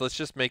size. Let's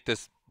just make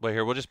this, right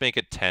here, we'll just make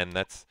it 10.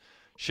 That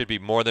should be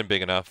more than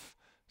big enough.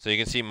 So you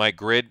can see my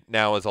grid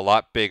now is a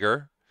lot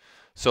bigger.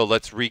 So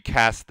let's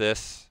recast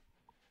this.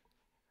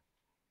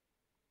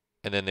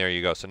 And then there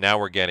you go. So now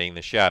we're getting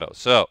the shadow.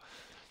 So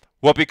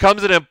what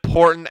becomes an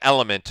important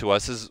element to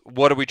us is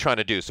what are we trying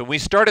to do? So when we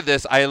started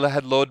this, I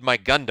had loaded my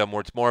Gundam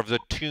where it's more of the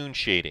toon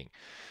shading.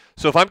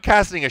 So if I'm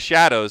casting a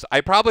shadows,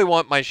 I probably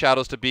want my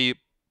shadows to be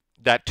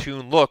that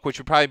toon look, which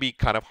would probably be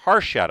kind of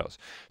harsh shadows.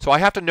 So I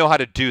have to know how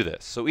to do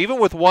this. So even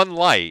with one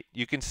light,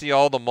 you can see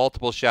all the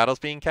multiple shadows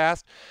being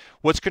cast.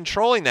 What's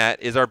controlling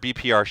that is our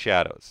BPR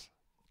shadows.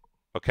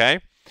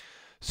 Okay?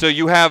 So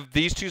you have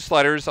these two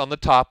sliders on the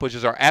top, which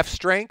is our F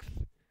strength,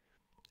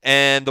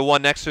 and the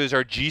one next to it is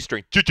our G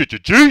strength.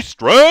 G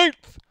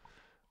strength!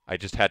 I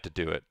just had to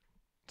do it.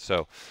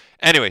 So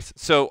anyways,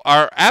 so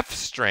our F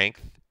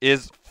strength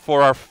is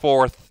for our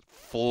fourth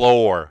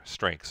floor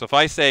strength. So if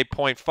I say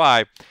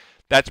 0.5,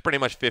 that's pretty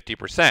much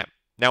 50%.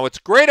 Now what's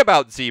great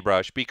about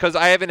ZBrush, because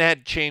I haven't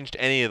had changed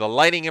any of the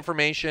lighting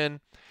information,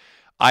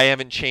 I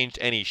haven't changed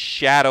any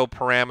shadow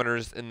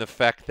parameters in the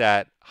fact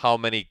that how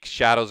many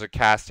shadows are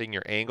casting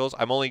your angles.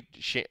 I'm only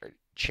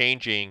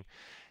changing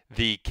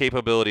the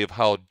capability of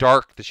how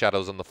dark the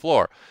shadows on the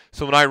floor.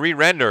 So when I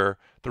re-render,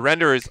 the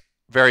render is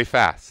very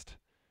fast.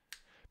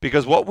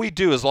 Because what we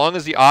do, as long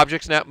as the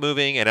object's not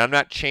moving and I'm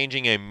not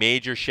changing a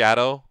major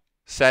shadow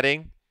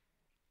setting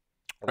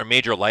or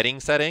major lighting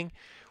setting,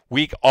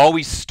 we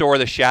always store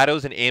the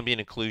shadows and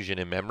ambient occlusion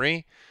in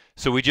memory.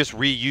 So we just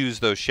reuse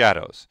those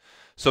shadows.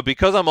 So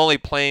because I'm only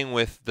playing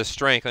with the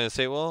strength, I'm going to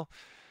say, well,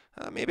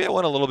 maybe I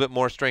want a little bit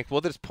more strength.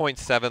 What does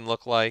 0.7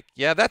 look like?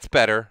 Yeah, that's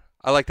better.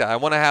 I like that. I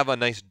want to have a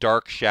nice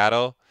dark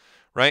shadow,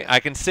 right? I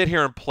can sit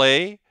here and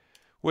play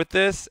with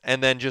this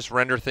and then just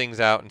render things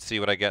out and see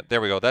what I get.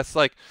 There we go. That's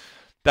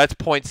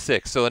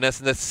 0.6. So in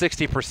essence, that's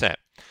 60%.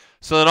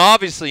 So then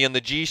obviously in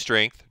the G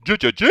strength,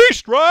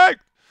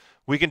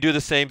 we can do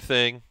the same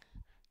thing.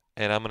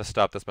 And I'm going to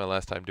stop. That's my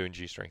last time doing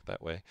G strength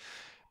that way.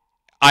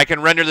 I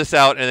can render this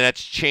out, and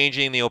that's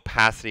changing the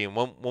opacity. And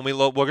when we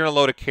load, we're going to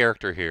load a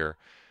character here.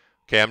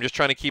 Okay, I'm just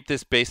trying to keep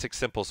this basic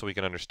simple so we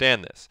can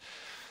understand this.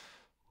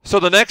 So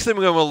the next thing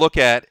we're going to look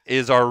at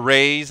is our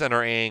rays and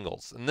our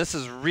angles. And this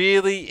is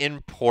really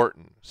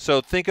important.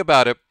 So think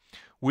about it.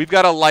 We've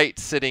got a light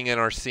sitting in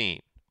our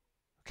scene.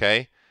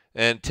 Okay,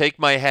 and take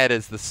my head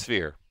as the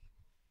sphere.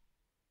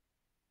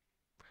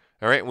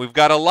 All right, we've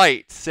got a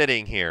light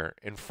sitting here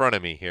in front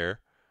of me here.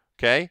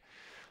 Okay,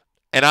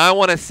 and I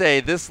want to say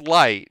this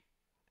light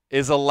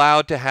is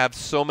allowed to have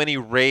so many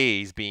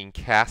rays being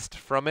cast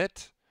from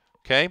it.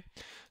 Okay,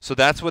 so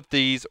that's what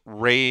these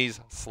rays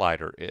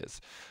slider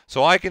is.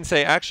 So I can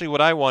say actually what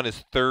I want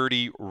is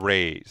 30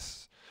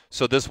 rays.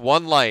 So this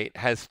one light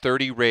has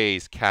 30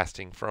 rays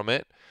casting from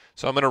it.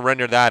 So I'm going to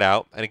render that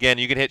out. And again,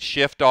 you can hit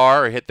Shift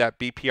R or hit that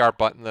BPR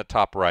button in the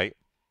top right.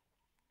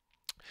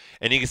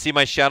 And you can see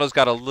my shadows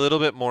got a little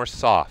bit more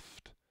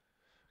soft.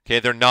 Okay,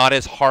 they're not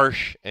as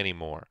harsh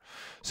anymore.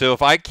 So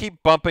if I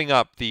keep bumping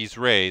up these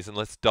rays, and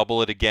let's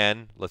double it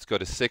again. Let's go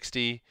to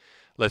 60.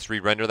 Let's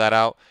re-render that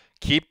out.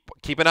 Keep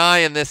an eye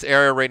in this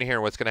area right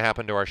here. What's going to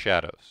happen to our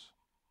shadows?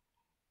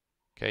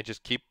 Okay,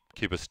 just keep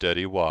a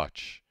steady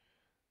watch.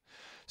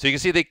 So you can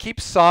see they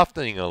keep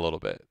softening a little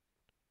bit.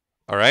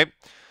 All right.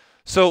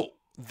 So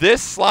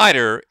this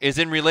slider is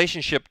in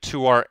relationship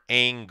to our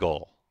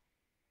angle.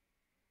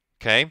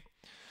 Okay.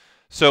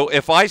 So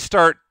if I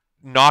start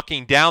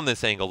knocking down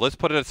this angle, let's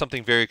put it at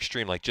something very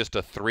extreme, like just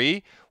a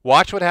 3.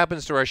 Watch what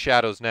happens to our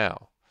shadows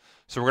now.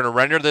 So we're going to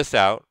render this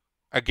out.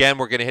 Again,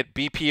 we're going to hit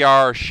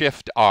BPR or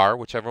Shift R,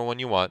 whichever one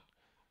you want.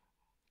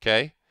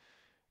 Okay.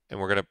 And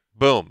we're going to,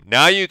 boom.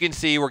 Now you can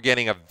see we're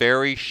getting a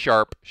very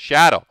sharp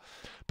shadow.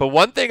 But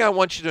one thing I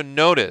want you to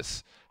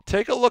notice,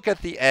 take a look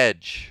at the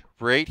edge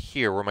right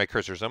here where my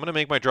cursor is. I'm going to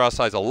make my draw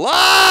size a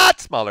lot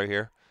smaller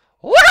here.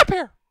 Look up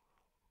here.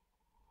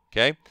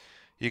 Okay.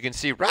 You can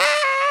see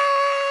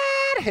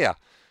right here.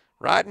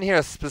 Right in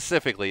here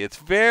specifically. It's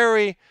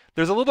very,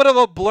 there's a little bit of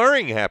a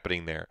blurring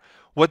happening there.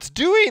 What's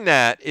doing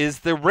that is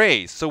the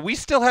rays. So we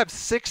still have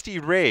 60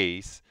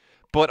 rays,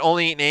 but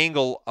only an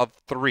angle of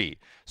 3.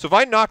 So if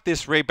I knock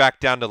this ray back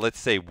down to, let's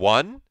say,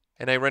 1,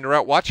 and I render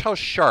out, watch how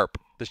sharp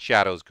the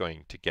shadow is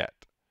going to get.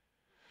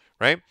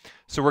 Right?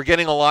 So we're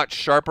getting a lot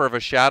sharper of a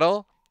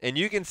shadow, and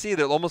you can see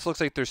that it almost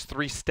looks like there's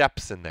 3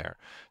 steps in there.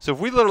 So if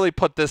we literally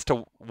put this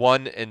to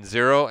 1 and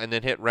 0 and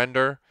then hit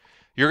render,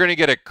 you're going to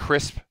get a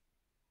crisp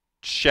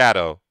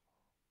shadow,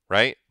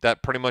 right?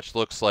 That pretty much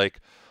looks like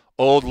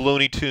old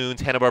Looney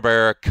Tunes,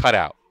 Hanna-Barbera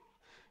cutout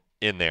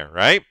in there,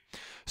 right?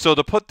 So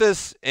to put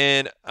this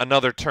in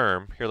another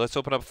term, here, let's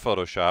open up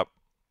Photoshop.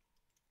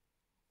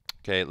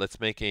 Okay, let's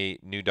make a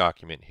new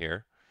document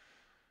here.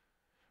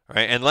 All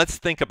right, and let's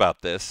think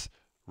about this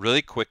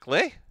really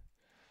quickly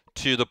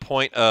to the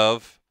point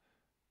of,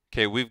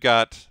 okay, we've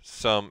got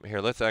some, here,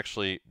 let's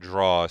actually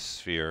draw a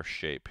sphere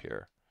shape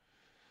here.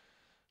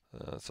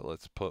 So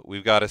let's put,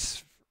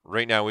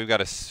 right now we've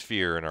got a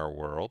sphere in our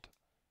world.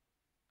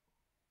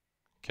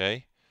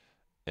 Okay,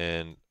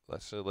 and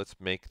let's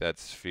make that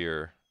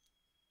sphere.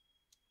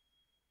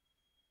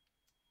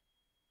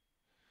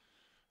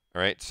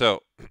 All right,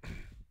 so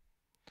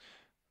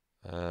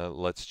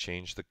let's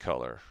change the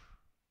color.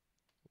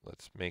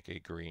 Let's make a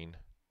green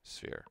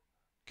sphere.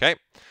 Okay,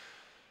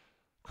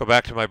 go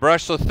back to my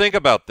brush. So think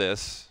about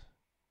this.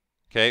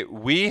 Okay,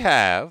 we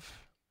have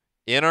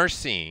in our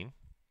scene,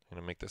 I'm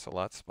going to make this a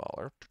lot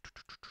smaller.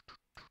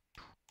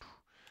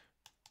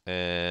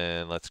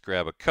 And let's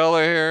grab a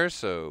color here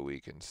so we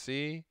can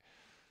see.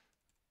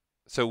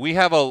 So we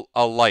have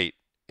a light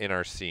in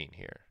our scene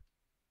here.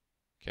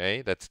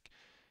 Okay, that's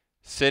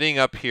sitting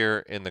up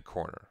here in the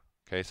corner.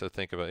 Okay, so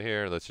think about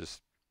here. Let's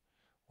just,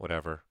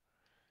 whatever.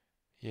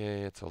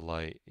 Yay, it's a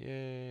light.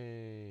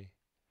 Yay.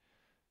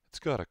 It's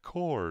got a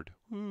cord.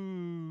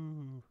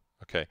 Woo.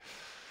 Okay,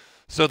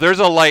 so there's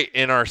a light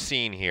in our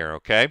scene here,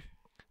 okay?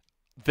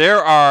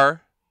 There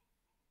are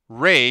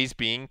rays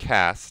being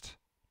cast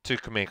to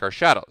make our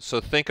shadow.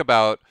 So think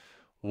about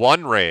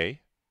one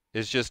ray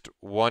is just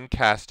one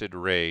casted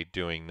ray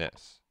doing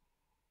this,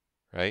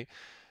 right?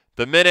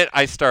 The minute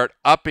I start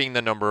upping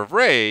the number of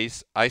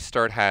rays, I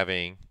start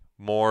having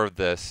more of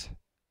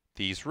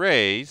these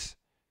rays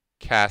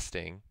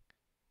casting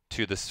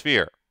to the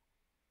sphere,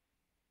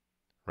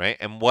 right?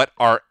 And what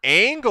our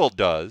angle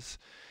does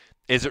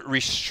is it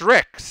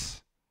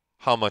restricts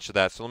how much of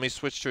that. So let me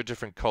switch to a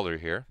different color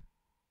here.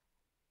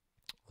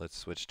 Let's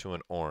switch to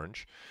an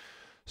orange.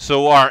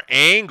 So our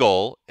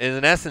angle,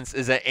 in essence,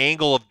 is an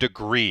angle of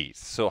degrees.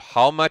 So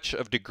how much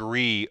of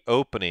degree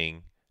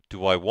opening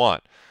do I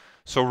want?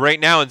 So right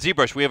now in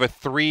ZBrush, we have a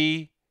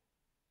 3%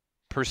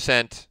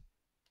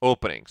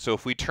 opening. So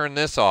if we turn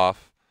this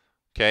off,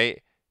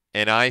 okay,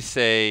 and I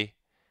say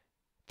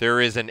there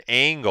is an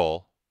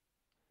angle,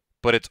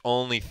 but it's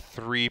only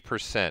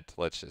 3%,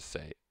 let's just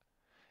say.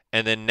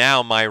 And then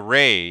now my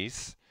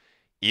rays,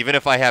 even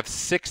if I have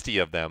 60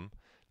 of them,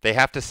 they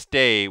have to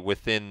stay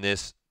within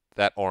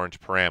that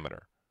orange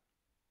parameter.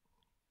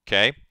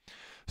 Okay?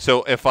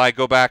 So if I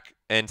go back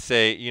and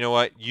say, you know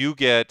what, you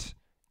get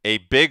a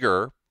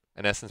bigger,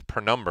 in essence,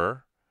 per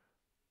number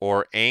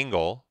or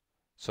angle.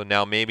 So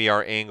now maybe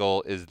our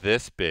angle is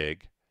this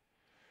big,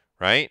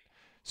 right?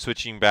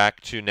 Switching back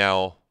to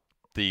now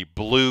the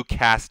blue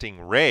casting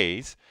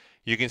rays,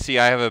 you can see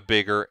I have a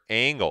bigger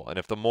angle. And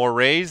if the more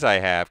rays I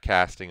have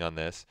casting on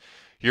this,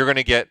 you're going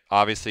to get,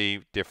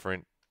 obviously,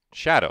 different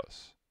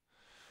shadows.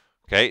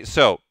 Okay,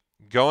 so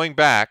going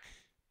back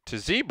to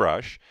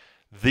ZBrush,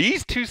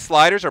 these two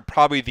sliders are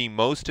probably the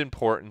most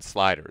important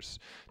sliders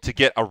to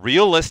get a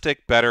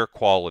realistic, better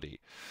quality.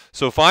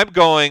 So if I'm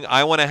going,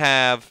 I want to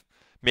have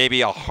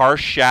maybe a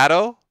harsh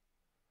shadow,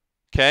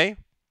 okay,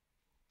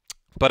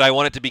 but I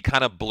want it to be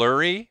kind of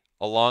blurry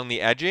along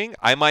the edging,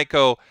 I might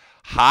go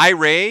high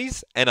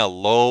rays and a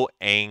low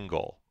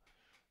angle,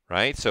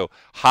 right? So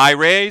high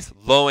rays,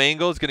 low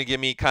angle is going to give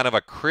me kind of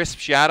a crisp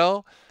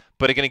shadow,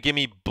 but it's going to give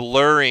me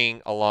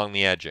blurring along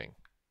the edging.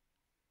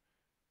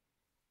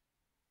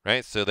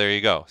 Right, so there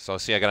you go. So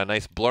see, I got a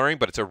nice blurring,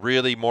 but it's a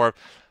really more,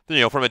 you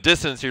know, from a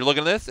distance, you're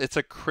looking at this, it's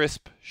a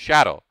crisp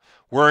shadow.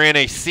 We're in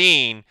a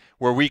scene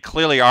where we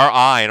clearly, our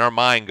eye and our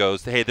mind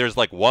goes, hey, there's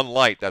like one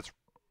light that's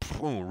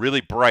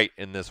really bright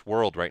in this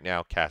world right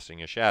now casting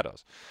your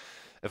shadows.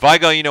 If I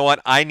go, you know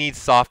what, I need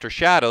softer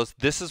shadows,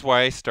 this is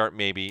why I start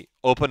maybe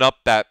open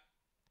up that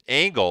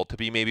angle to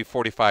be maybe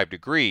 45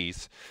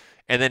 degrees.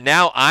 And then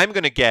now I'm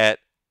going to get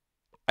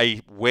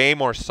a way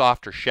more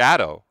softer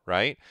shadow,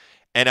 right?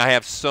 And I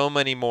have so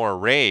many more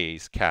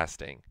rays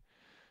casting.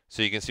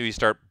 So you can see we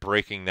start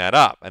breaking that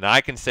up. And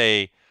I can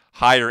say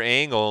higher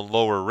angle and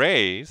lower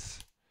rays,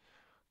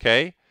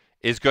 okay,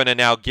 is going to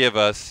now give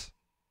us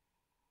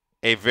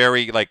a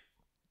very like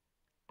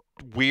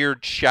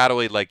weird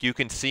shadowy, like you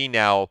can see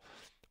now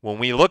when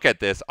we look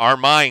at this, our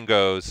mind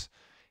goes,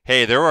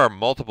 hey, there are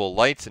multiple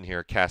lights in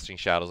here casting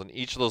shadows, and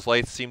each of those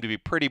lights seem to be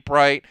pretty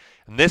bright.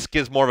 And this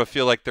gives more of a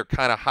feel like they're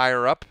kind of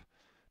higher up.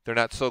 They're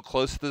not so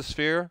close to the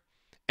sphere.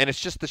 And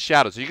it's just the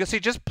shadows. So you can see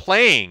just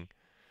playing,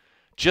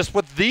 just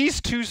with these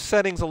two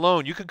settings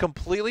alone, you can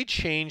completely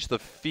change the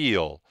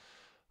feel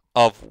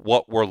of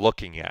what we're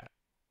looking at.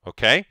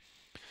 Okay?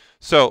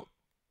 So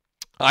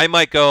I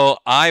might go,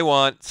 I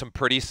want some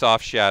pretty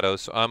soft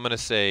shadows. So I'm going to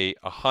say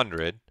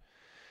 100.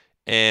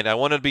 And I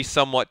want it to be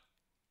somewhat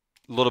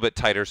a little bit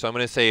tighter. So I'm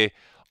going to say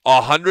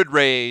 100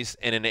 rays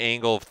and an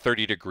angle of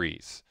 30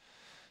 degrees.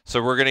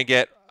 So we're going to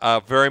get a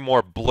very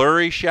more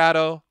blurry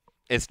shadow.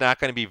 It's not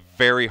going to be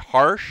very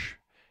harsh.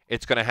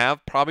 It's going to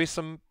have probably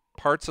some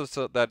parts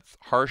of that's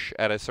harsh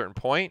at a certain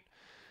point,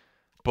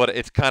 but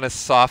it's kind of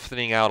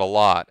softening out a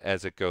lot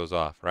as it goes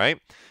off, right?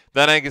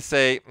 Then I can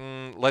say,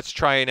 let's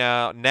try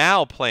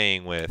now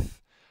playing with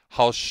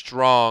how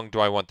strong do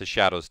I want the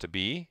shadows to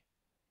be.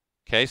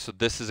 Okay, so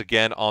this is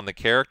again on the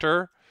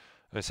character.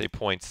 I'm going to say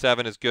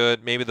 0.7 is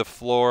good. Maybe the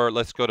floor,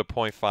 let's go to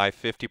 0.5,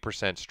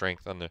 50%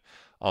 strength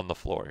on the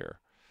floor here.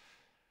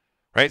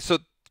 Right, so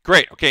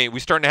great. Okay, we're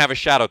starting to have a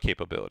shadow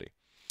capability.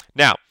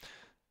 Now,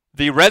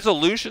 the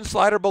resolution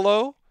slider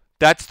below,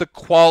 that's the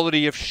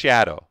quality of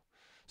shadow.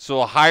 So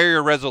the higher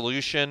your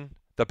resolution,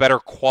 the better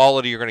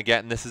quality you're going to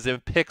get, and this is in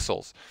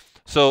pixels.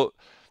 So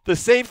the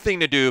safe thing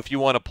to do if you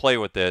want to play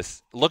with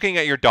this, looking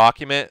at your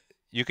document,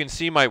 you can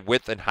see my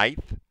width and height.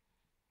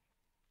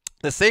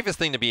 The safest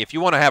thing to be, if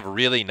you want to have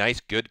really nice,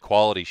 good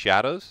quality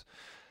shadows,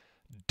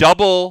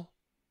 double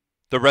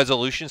the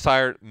resolution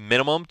size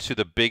minimum to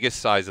the biggest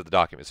size of the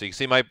document. So you can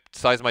see my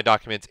size of my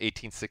document is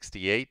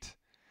 1868,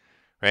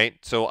 right?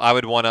 So I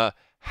would want to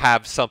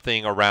have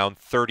something around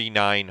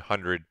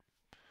 3900,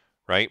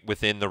 right,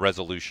 within the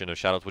resolution of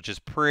shadows, which is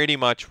pretty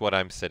much what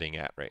I'm sitting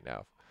at right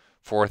now,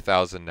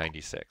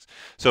 4096.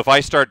 So if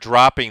I start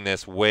dropping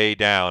this way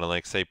down and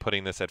like say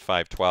putting this at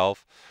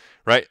 512,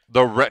 right,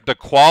 the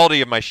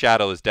quality of my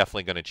shadow is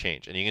definitely going to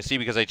change. And you can see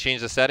because I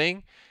changed the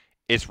setting,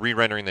 it's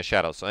re-rendering the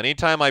shadow. So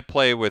anytime I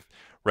play with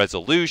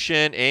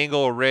resolution,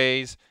 angle,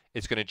 arrays,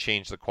 it's going to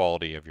change the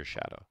quality of your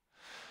shadow.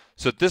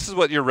 So this is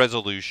what your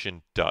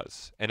resolution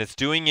does, and it's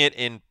doing it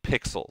in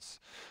pixels.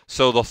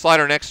 So the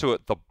slider next to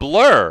it, the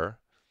blur,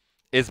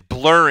 is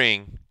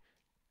blurring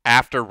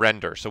after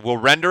render. So we'll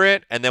render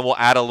it, and then we'll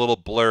add a little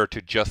blur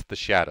to just the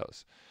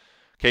shadows.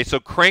 Okay, so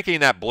cranking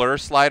that blur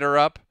slider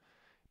up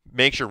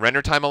makes your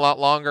render time a lot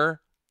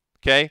longer,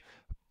 okay?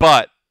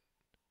 But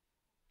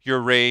your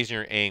rays and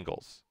your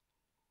angles,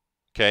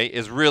 okay,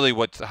 is really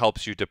what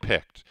helps you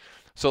depict.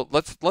 So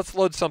let's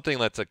load something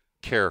that's a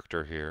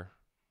character here.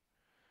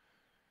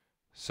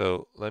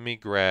 So let me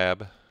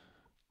grab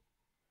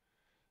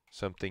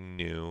something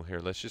new here.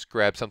 Let's just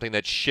grab something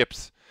that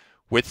ships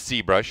with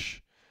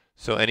ZBrush.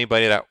 So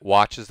anybody that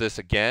watches this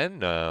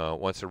again,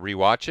 wants to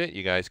rewatch it,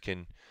 you guys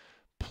can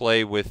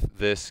play with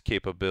this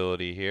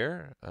capability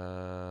here.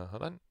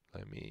 Hold on.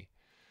 Let me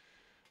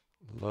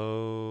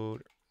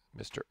load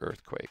Mr.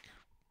 Earthquake.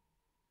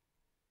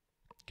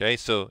 Okay,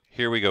 so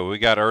here we go. We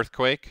got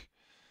Earthquake.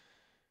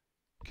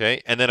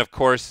 Okay, and then of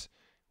course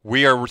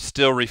we are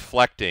still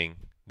reflecting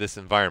this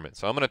environment.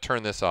 So I'm going to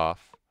turn this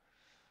off.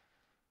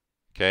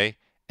 Okay,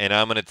 and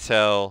I'm going to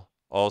tell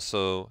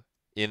also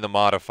in the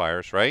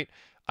modifiers, right?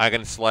 I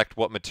can select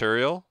what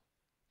material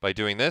by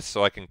doing this.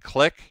 So I can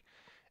click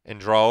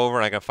and draw over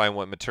and I can find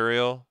what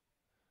material,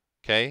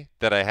 okay,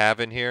 that I have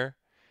in here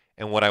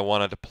and what I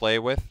wanted to play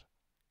with.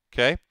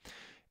 Okay,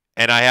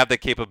 and I have the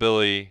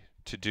capability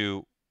to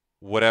do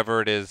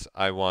whatever it is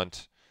I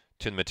want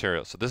to the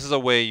material. So this is a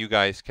way you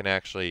guys can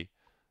actually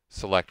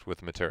select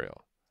with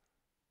material.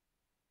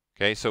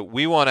 Okay, so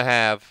we want to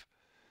have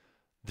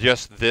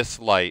just this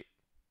light,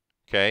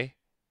 okay,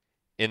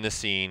 in the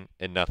scene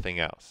and nothing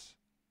else.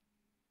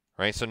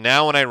 Right, so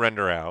now when I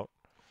render out,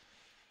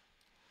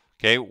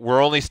 okay,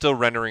 we're only still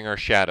rendering our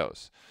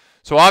shadows.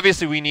 So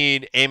obviously we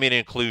need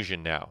ambient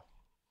occlusion now.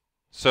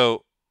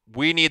 So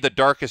we need the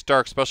darkest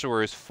dark, especially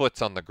where his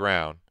foot's on the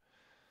ground,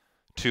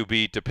 to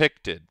be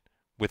depicted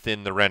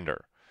within the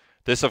render.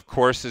 This, of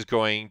course, is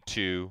going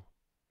to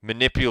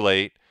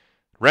manipulate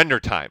render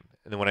time.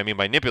 And then what I mean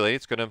by manipulate,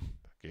 it's going to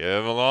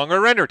give a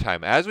longer render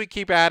time as we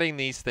keep adding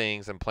these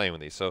things and playing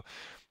with these. So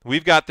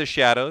we've got the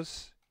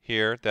shadows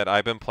here that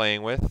I've been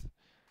playing with.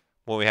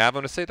 What we have,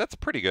 I'm going to say that's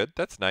pretty good.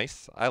 That's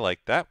nice. I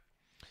like that.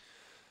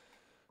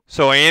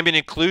 So our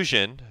ambient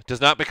occlusion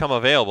does not become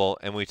available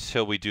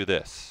until we do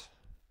this.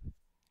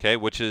 Okay,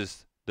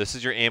 this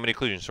is your ambient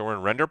occlusion. So we're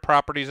in render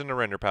properties in the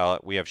render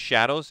palette. We have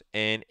shadows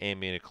and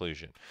ambient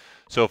occlusion.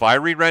 So if I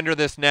re-render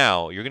this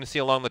now, you're going to see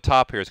along the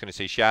top here, it's going to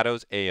say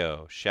shadows,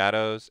 AO,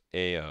 shadows,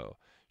 AO,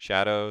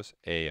 shadows,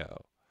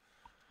 AO.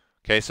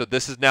 Okay, so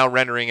this is now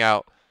rendering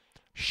out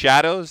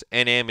shadows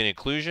and ambient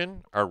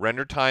occlusion. Our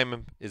render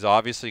time is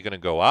obviously going to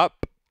go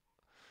up,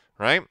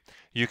 right?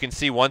 You can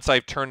see once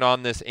I've turned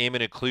on this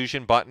ambient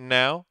occlusion button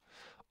now,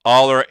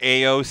 all our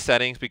AO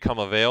settings become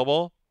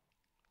available.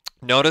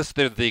 Notice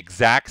they're the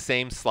exact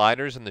same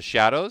sliders in the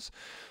shadows.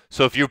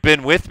 So if you've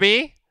been with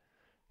me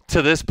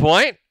to this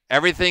point,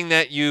 everything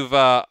that you've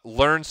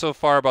learned so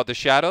far about the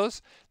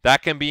shadows,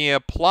 that can be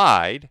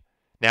applied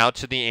now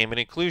to the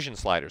ambient occlusion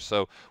sliders.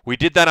 So we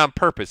did that on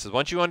purpose.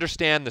 Once you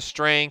understand the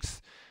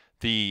strengths,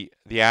 the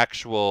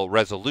actual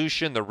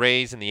resolution, the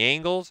rays, and the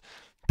angles,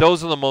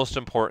 those are the most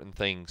important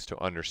things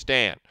to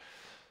understand.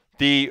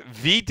 The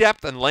V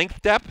depth and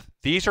length depth,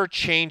 these are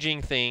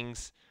changing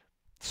things.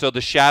 So the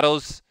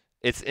shadows,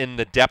 it's in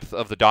the depth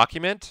of the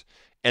document,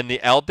 and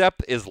the L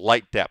depth is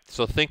light depth.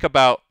 So think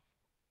about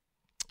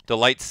the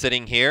light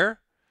sitting here.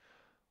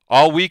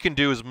 All we can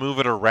do is move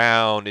it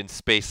around in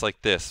space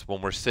like this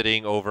when we're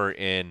sitting over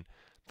in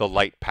the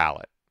light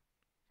palette.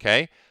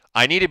 Okay?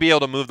 I need to be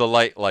able to move the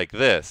light like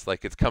this,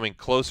 like it's coming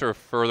closer or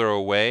further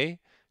away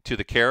to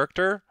the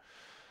character.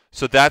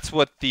 So that's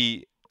what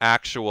the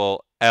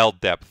actual L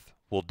depth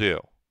will do.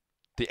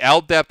 The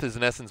L depth is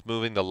in essence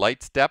moving the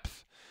light's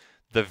depth.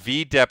 The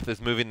V depth is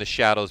moving the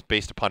shadows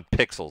based upon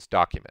pixels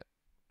document.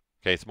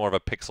 Okay, it's more of a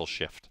pixel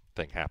shift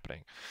thing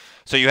happening.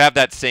 So you have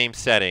that same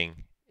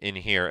setting in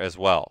here as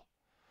well.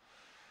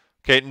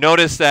 Okay,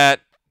 notice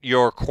that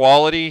your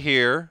quality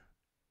here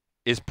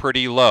is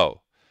pretty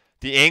low.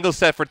 The angle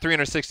set for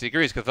 360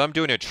 degrees, because if I'm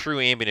doing a true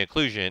ambient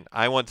occlusion,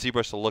 I want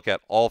ZBrush to look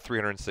at all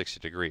 360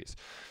 degrees.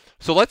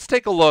 So let's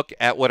take a look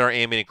at what our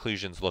ambient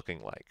occlusion is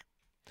looking like.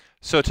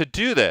 So to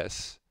do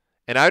this,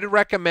 and I would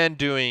recommend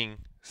doing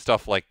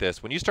stuff like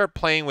this. When you start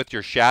playing with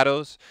your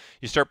shadows,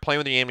 you start playing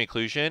with the ambient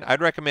occlusion,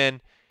 I'd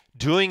recommend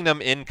doing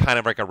them in kind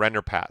of like a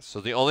render pass. So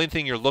the only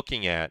thing you're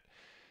looking at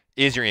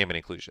is your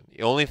ambient occlusion.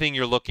 The only thing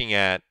you're looking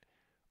at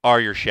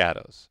are your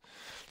shadows.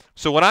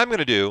 So what I'm going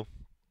to do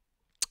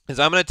is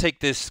I'm going to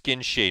take this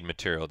skin shade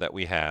material that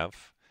we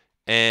have,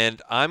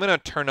 and I'm going to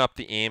turn up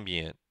the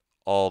ambient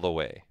all the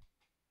way.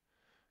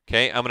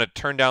 Okay, I'm going to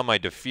turn down my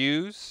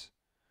diffuse.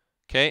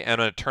 Okay, and I'm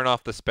going to turn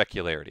off the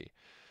specularity.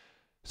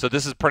 So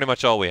this is pretty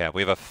much all we have.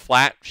 We have a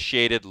flat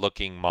shaded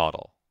looking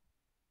model.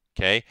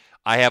 Okay,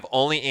 I have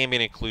only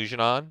ambient occlusion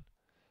on.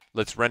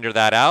 Let's render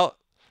that out.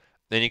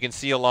 Then you can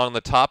see along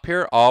the top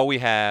here, all we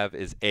have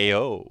is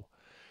AO.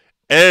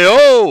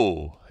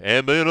 AO!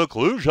 Ambient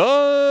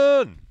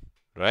occlusion!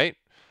 Right?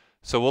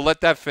 So we'll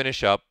let that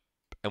finish up,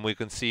 and we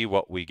can see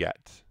what we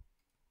get.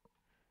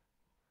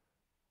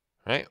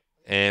 Right?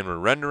 And we're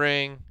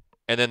rendering,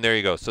 and then there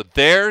you go. So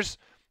there's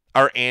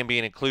our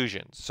ambient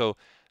occlusion. So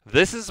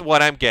this is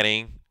what I'm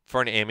getting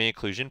for an ambient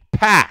occlusion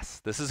pass.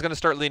 This is going to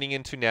start leading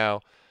into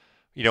now,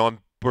 you know,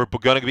 we're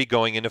going to be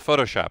going into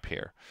Photoshop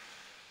here.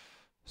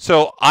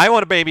 So I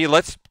want to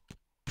let's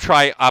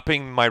try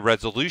upping my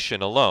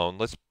resolution alone.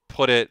 Let's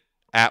put it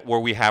at where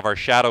we have our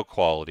shadow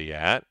quality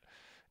at.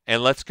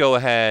 And let's go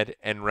ahead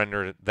and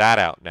render that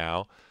out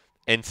now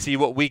and see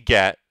what we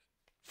get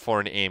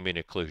for an ambient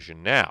occlusion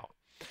now.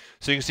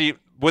 So you can see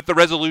with the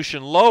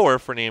resolution lower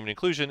for an ambient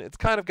occlusion, it's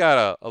kind of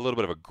got a little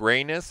bit of a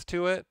grayness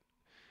to it.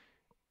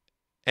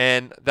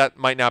 And that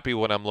might not be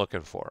what I'm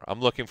looking for. I'm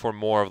looking for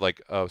more of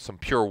like some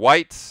pure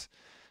whites,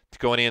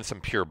 going in some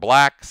pure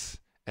blacks,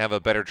 and have a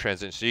better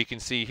transition. So you can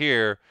see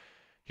here,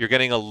 you're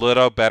getting a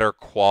little better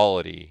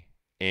quality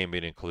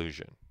ambient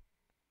occlusion,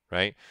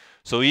 right?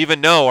 So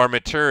even though our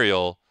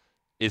material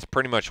is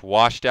pretty much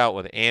washed out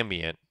with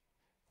ambient,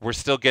 we're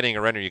still getting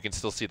a render. You can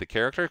still see the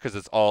character because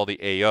it's all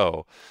the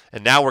AO.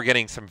 And now we're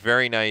getting some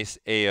very nice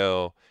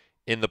AO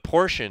in the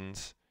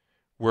portions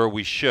where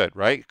we should,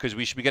 right? Because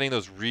we should be getting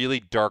those really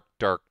dark,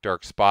 dark,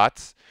 dark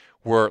spots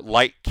where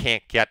light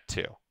can't get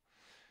to.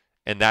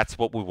 And that's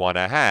what we want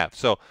to have.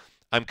 So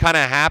I'm kind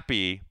of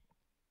happy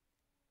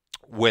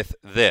with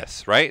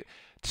this, right?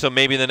 So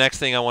maybe the next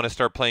thing I want to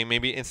start playing,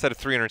 maybe instead of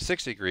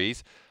 360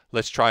 degrees,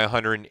 let's try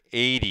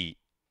 180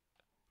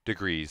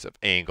 degrees of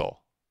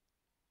angle.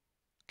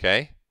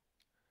 Okay?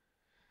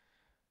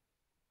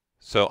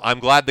 So I'm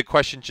glad the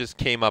question just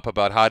came up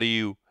about how do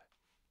you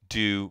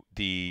do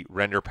the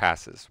render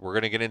passes. We're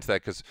going to get into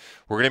that because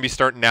we're going to be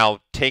starting now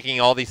taking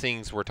all these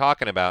things we're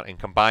talking about and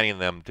combining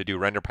them to do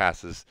render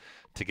passes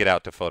to get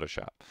out to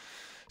Photoshop.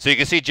 So you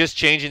can see just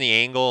changing the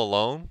angle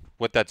alone,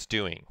 what that's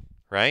doing,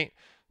 right?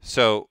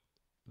 So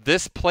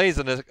this plays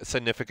a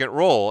significant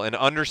role in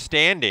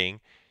understanding,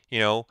 you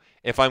know,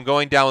 if I'm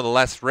going down with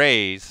less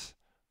rays,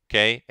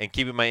 okay, and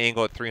keeping my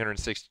angle at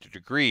 360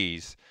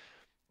 degrees,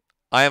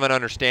 I have an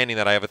understanding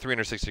that I have a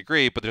 360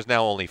 degree, but there's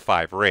now only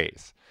 5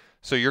 rays.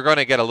 So you're going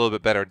to get a little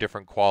bit better,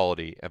 different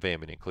quality of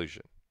ambient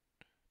occlusion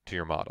to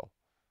your model.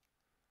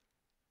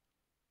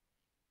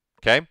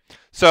 Okay,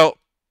 so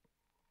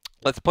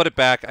let's put it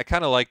back. I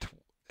kind of liked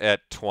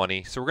at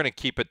 20, so we're going to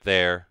keep it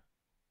there.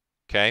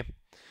 Okay,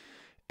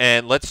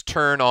 and let's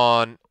turn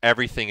on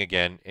everything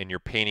again in your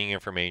painting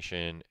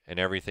information and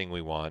everything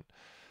we want.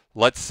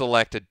 Let's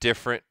select a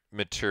different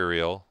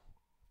material.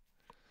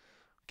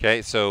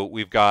 Okay, so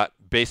we've got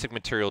basic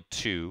material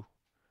 2.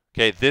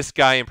 Okay, this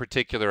guy in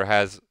particular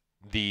has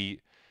the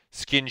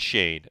skin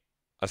shade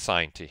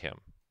assigned to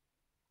him,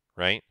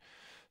 right?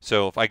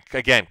 So if I,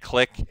 again,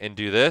 click and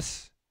do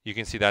this, you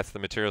can see that's the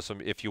material. So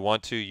if you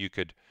want to, you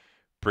could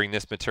bring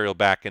this material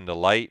back into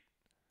light,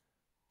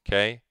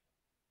 okay?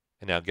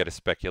 And now get a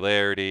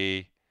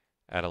specularity,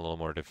 add a little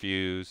more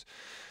diffuse.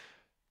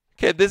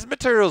 Okay, this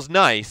material is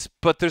nice,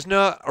 but there's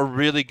not a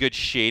really good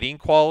shading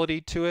quality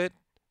to it.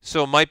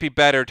 So it might be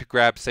better to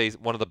grab, say,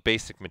 one of the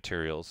basic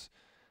materials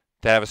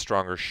to have a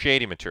stronger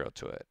shading material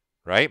to it,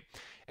 right?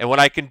 And what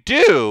I can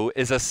do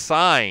is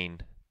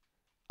assign,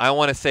 I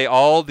want to say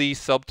all these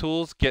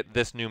subtools get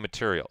this new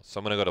material. So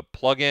I'm going to go to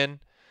Plugin,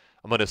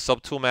 I'm going to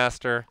Subtool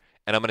Master,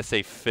 and I'm going to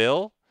say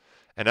Fill.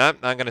 And I'm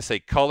not going to say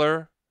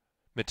Color,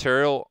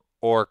 Material,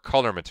 or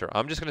Color Material.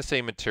 I'm just going to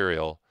say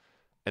Material,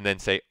 and then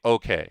say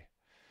OK.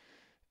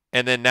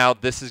 And then now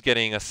this is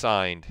getting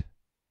assigned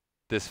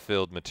this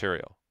filled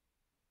material.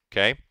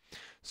 Okay?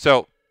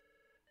 So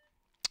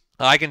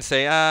I can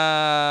say,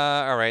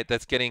 all right,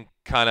 that's getting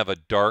kind of a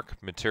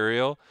dark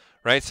material,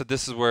 right? So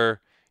this is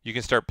where you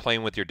can start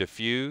playing with your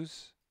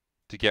diffuse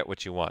to get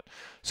what you want.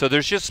 So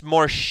there's just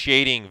more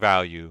shading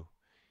value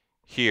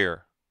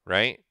here,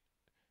 right,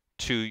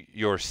 to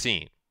your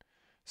scene.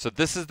 So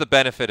this is the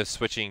benefit of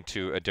switching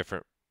to a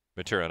different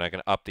material. And I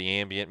can up the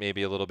ambient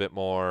maybe a little bit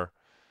more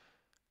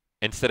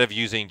instead of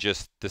using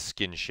just the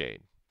skin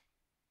shade.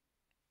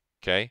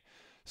 Okay,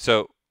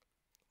 so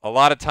a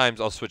lot of times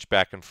I'll switch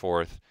back and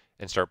forth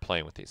and start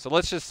playing with these. So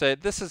let's just say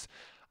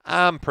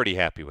I'm pretty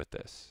happy with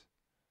this.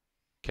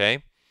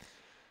 Okay,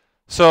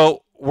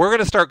 so we're going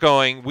to start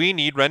going. We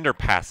need render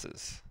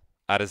passes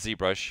out of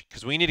ZBrush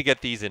because we need to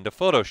get these into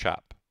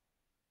Photoshop.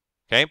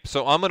 Okay,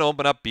 so I'm going to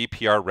open up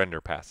BPR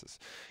render passes.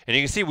 And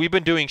you can see we've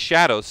been doing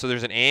shadows. So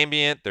there's an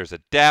ambient, there's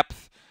a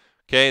depth,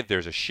 okay,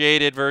 there's a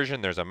shaded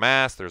version, there's a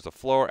mask, there's a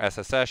floor,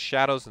 SSS,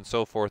 shadows, and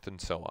so forth and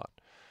so on.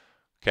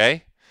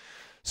 Okay,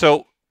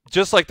 so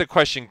just like the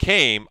question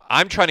came,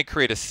 I'm trying to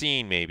create a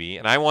scene maybe,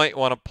 and I might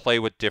want to play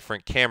with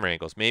different camera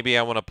angles. Maybe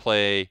I want to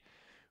play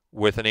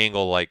with an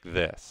angle like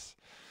this.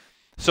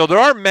 So there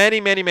are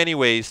many, many, many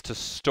ways to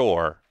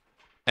store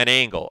an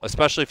angle,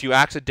 especially if you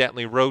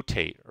accidentally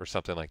rotate or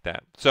something like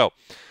that. So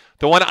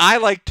the one I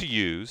like to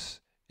use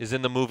is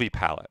in the movie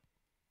palette.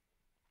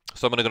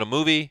 So I'm going to go to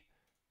Movie,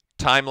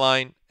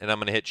 Timeline, and I'm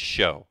going to hit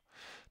Show.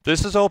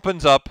 This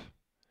opens up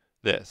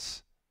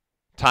this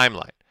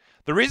timeline.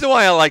 The reason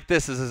why I like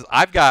this is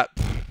I've got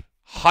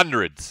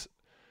hundreds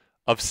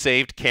of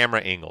saved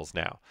camera angles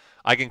now.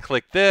 I can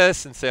click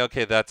this and say,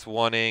 okay, that's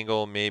one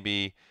angle.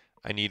 Maybe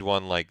I need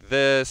one like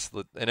this.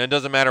 And it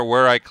doesn't matter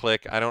where I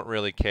click. I don't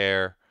really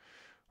care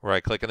where I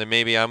click. And then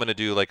maybe I'm going to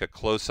do like a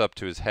close-up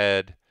to his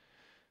head.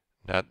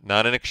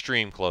 Not an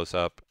extreme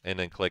close-up. And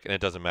then click, and it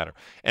doesn't matter.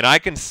 And I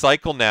can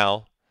cycle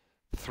now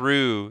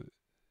through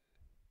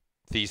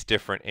these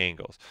different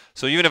angles.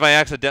 So even if I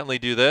accidentally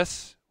do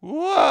this,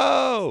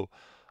 whoa!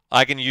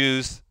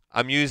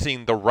 I'm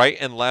using the right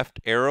and left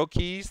arrow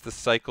keys to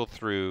cycle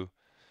through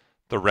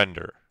the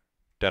render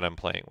that I'm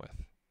playing with.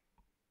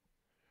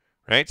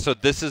 Right? So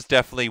this is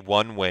definitely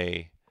one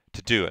way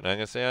to do it. And I'm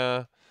going to say,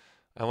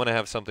 I want to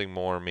have something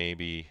more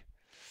maybe.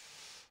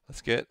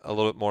 Let's get a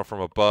little bit more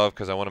from above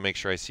because I want to make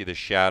sure I see the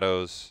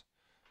shadows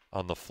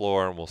on the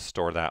floor, and we'll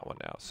store that one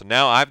now. So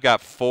now I've got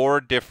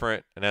 4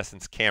 different, in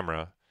essence,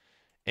 camera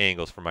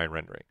angles for my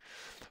rendering.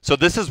 So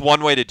this is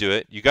one way to do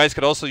it. You guys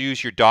could also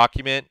use your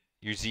document,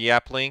 your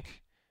ZApp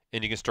link,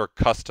 and you can store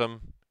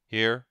custom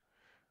here,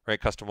 right?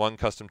 Custom 1,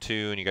 custom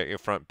 2, and you got your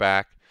front,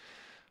 back.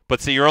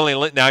 But see, you're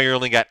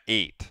only got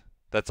 8.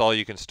 That's all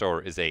you can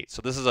store is 8.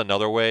 So this is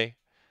another way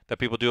that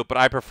people do it, but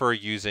I prefer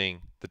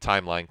using the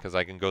timeline because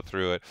I can go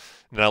through it,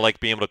 and I like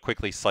being able to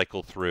quickly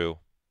cycle through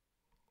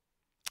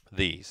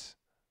these.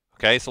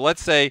 Okay, so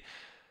let's say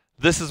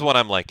this is what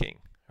I'm liking.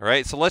 All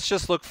right, so let's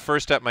just look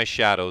first at my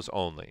shadows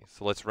only.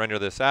 So let's render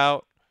this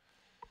out.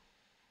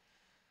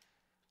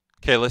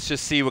 Okay, let's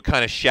just see what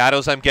kind of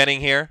shadows I'm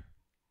getting here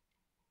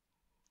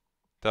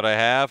that I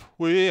have.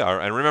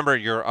 And remember,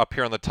 you're up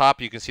here on the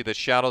top. You can see the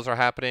shadows are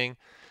happening.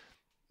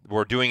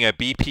 We're doing a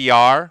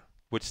BPR,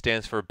 which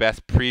stands for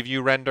Best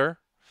Preview Render.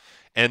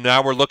 And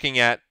now we're looking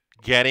at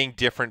getting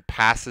different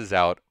passes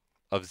out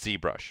of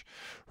ZBrush.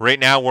 Right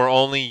now, we're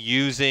only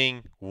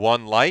using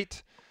one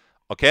light.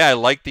 Okay, I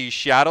like these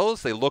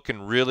shadows. They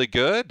looking really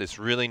good. It's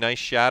really nice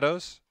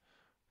shadows.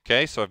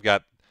 Okay, so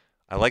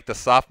I like the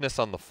softness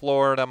on the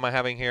floor that I'm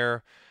having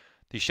here.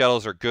 These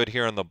shadows are good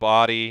here on the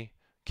body.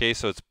 Okay,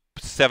 so it's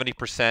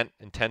 70%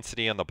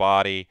 intensity on the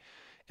body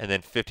and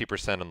then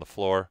 50% on the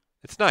floor.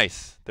 It's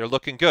nice. They're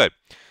looking good.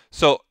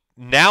 So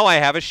now I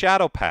have a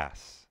shadow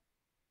pass.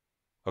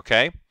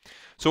 Okay,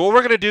 so what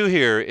we're going to do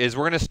here is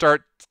we're going to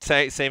start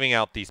saving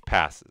out these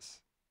passes.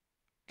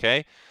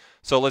 Okay,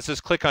 so let's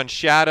just click on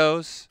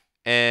shadows,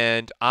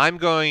 and I'm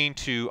going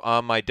to,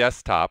 on my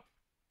desktop,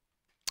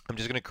 I'm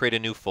just going to create a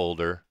new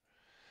folder.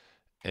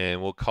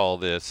 And we'll call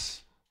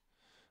this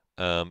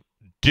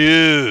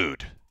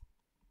Dude.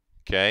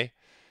 Okay.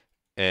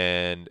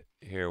 And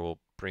here we'll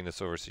bring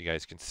this over so you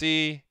guys can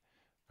see.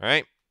 All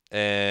right.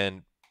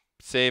 And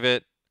save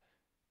it.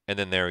 And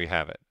then there we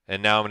have it.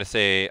 And now I'm going to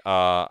say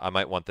I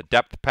might want the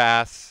depth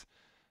pass.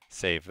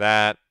 Save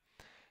that.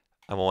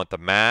 I want the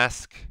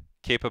mask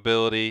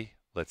capability.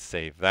 Let's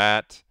save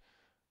that.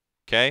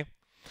 Okay.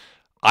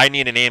 I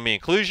need an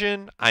ambient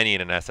occlusion. I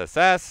need an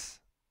SSS.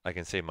 I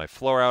can save my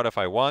floor out if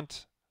I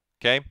want.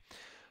 Okay,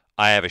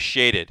 I have a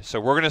shaded. So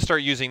we're going to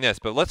start using this.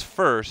 But let's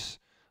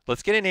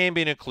get an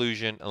ambient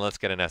occlusion and let's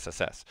get an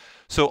SSS.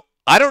 So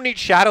I don't need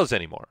shadows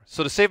anymore.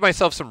 So to save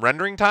myself some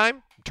rendering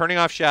time, I'm turning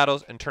off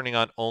shadows and turning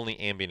on only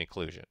ambient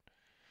occlusion.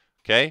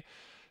 Okay,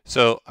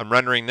 so I'm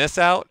rendering this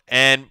out.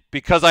 And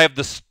because I have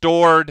the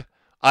stored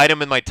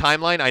item in my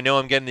timeline, I know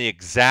I'm getting the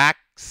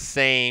exact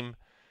same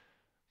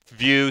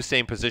view,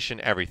 same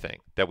position, everything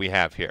that we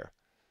have here.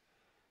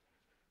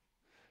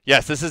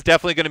 Yes, this is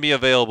definitely going to be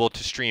available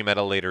to stream at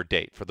a later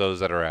date for those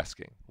that are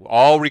asking.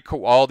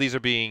 All these are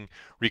being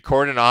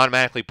recorded and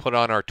automatically put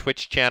on our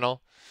Twitch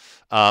channel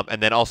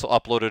and then also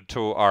uploaded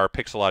to our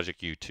Pixelogic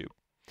YouTube.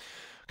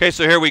 Okay,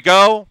 so here we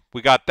go.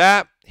 We got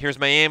that. Here's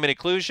my ambient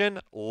occlusion.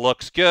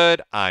 Looks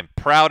good. I'm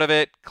proud of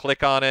it.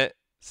 Click on it.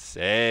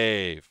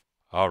 Save.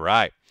 All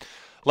right.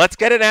 Let's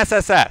get an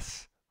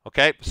SSS.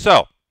 Okay,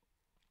 so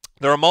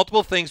there are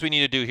multiple things we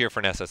need to do here for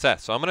an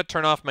SSS. So I'm going to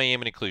turn off my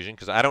ambient occlusion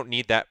because I don't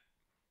need that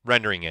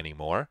rendering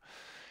anymore.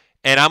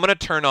 And I'm going to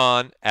turn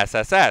on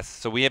SSS.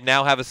 So we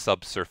now have a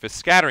subsurface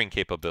scattering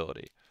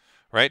capability.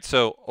 Right?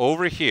 So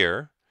over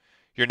here,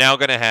 you're now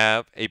going to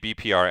have a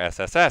BPR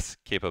SSS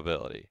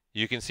capability.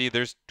 You can see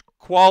there's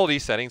quality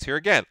settings here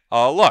again.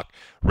 Oh, look.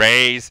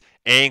 Raise,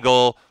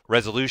 angle,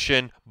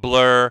 resolution,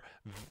 blur,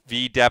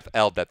 V depth,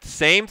 L depth.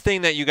 Same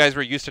thing that you guys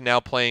were used to now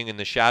playing in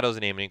the shadows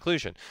and ambient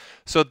occlusion.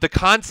 So the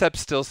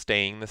concept's still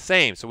staying the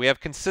same. So we have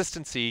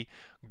consistency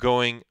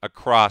going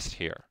across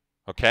here.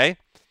 Okay?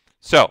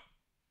 So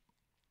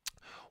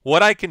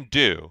what I can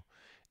do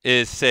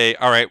is say,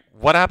 all right,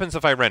 what happens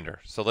if I render?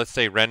 So let's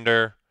say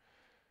render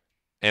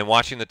and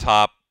watching the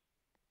top.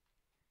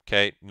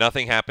 Okay,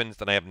 nothing happens,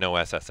 then I have no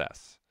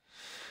SSS.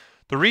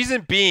 The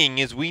reason being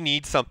is we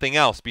need something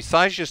else.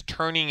 Besides just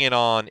turning it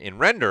on in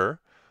render,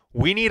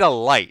 we need a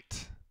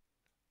light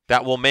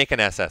that will make an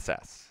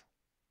SSS.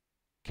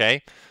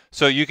 Okay,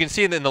 so you can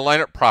see in the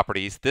lineup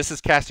properties, this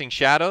is casting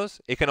shadows.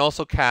 It can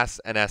also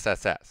cast an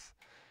SSS.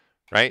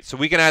 Right, so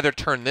we can either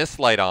turn this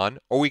light on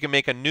or we can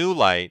make a new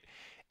light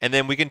and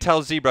then we can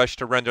tell ZBrush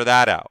to render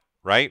that out.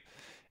 Right,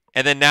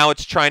 and then now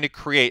it's trying to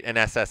create an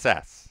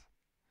SSS.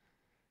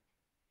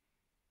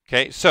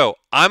 Okay, so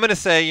I'm going to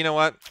say, you know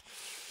what?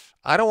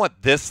 I don't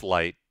want this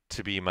light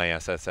to be my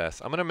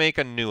SSS. I'm going to make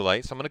a new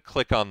light. So I'm going to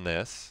click on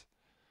this.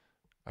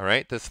 All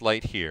right, this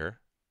light here.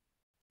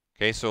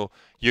 Okay, so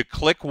you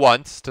click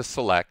once to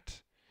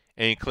select,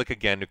 and you click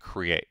again to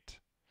create.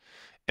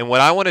 And what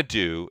I want to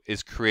do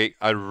is create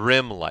a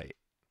rim light.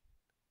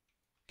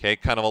 Okay,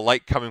 kind of a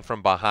light coming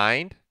from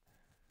behind,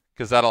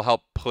 because that'll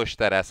help push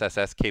that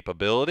SSS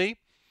capability.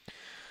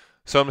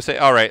 So I'm going to say,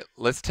 all right,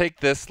 let's take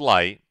this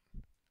light.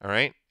 All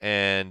right,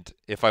 and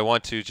if I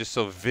want to, just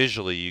so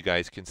visually you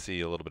guys can see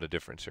a little bit of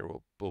difference here,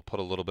 we'll put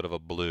a little bit of a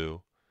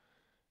blue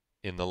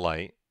in the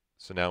light.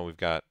 So now we've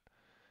got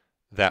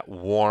that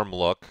warm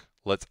look.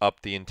 Let's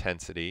up the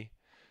intensity.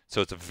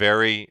 So it's a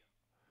very,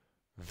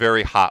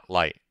 very hot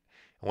light.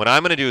 And what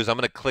I'm going to do is I'm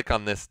going to click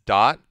on this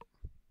dot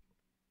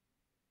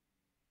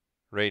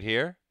right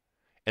here,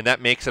 and that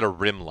makes it a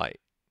rim light.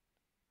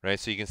 Right,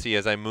 so you can see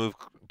as I move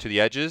to the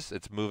edges,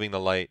 it's moving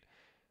the light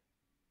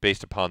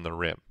based upon the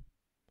rim.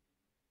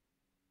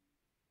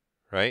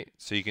 Right?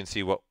 So you can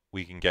see what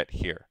we can get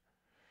here.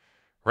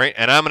 Right?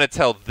 And I'm going to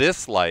tell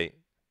this light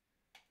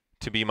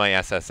to be my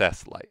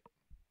SSS light.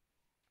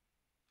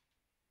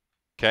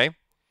 Okay?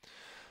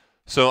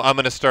 So I'm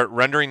going to start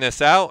rendering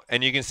this out,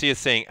 and you can see it's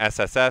saying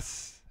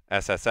SSS,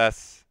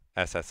 SSS,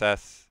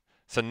 SSS.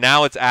 So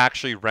now it's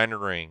actually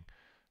rendering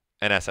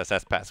an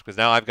SSS pass, because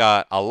now I've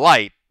got a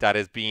light that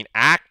is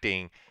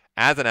acting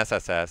as an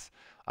SSS.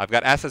 I've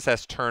got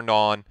SSS turned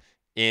on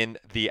in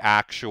the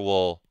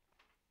actual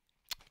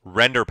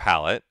render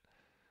palette.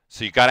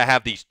 So you got to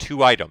have these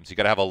two items. You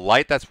got to have a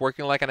light that's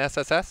working like an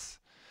SSS,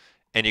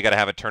 and you got to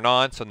have it turned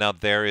on. So now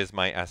there is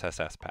my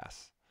SSS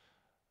pass,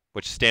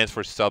 which stands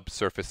for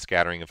subsurface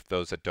scattering. If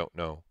those that don't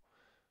know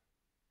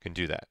can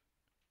do that.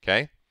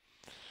 Okay.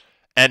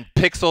 And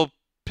Pixel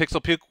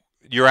Puke,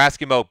 you're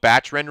asking about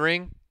batch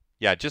rendering.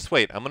 Yeah, just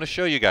wait. I'm going to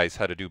show you guys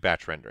how to do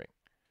batch rendering.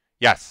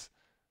 Yes,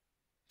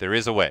 there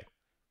is a way,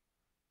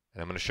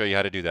 and I'm going to show you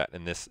how to do that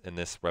in this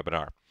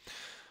webinar.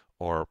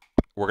 Or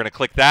we're going to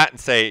click that and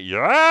say,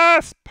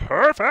 yes,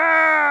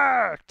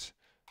 perfect.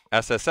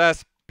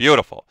 SSS,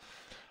 beautiful.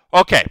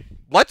 Okay,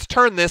 let's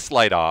turn this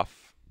light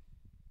off,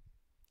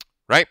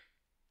 right?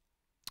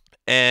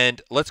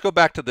 And let's go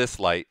back to this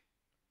light,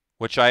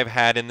 which I've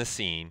had in the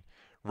scene,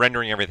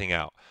 rendering everything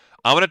out.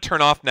 I'm going to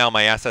turn off now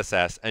my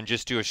SSS and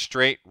just do a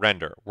straight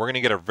render. We're going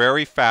to get a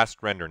very fast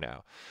render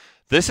now.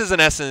 This is in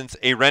essence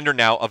a render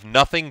now of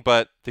nothing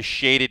but the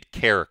shaded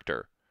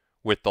character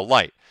with the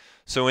light.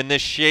 So in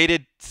this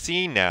shaded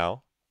scene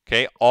now,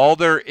 okay, all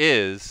there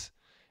is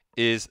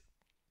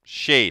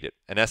shaded.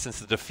 In essence,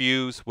 the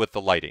diffuse with the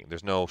lighting.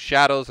 There's no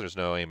shadows, there's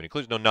no ambient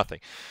occlusion, no nothing.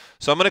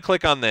 So I'm going to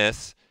click on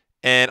this,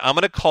 and I'm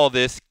going to call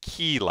this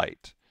key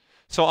light.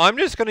 So I'm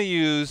just going to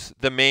use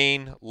the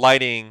main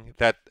lighting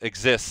that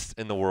exists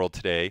in the world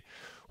today,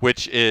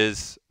 which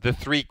is the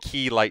 3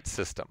 key light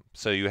system.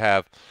 So you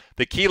have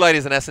the key light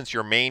is in essence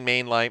your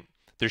main light.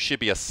 There should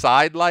be a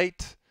side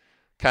light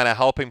kind of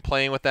helping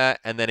playing with that,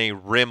 and then a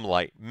rim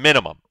light,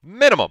 minimum.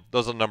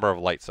 Those are the number of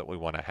lights that we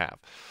want to have.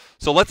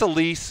 So let's at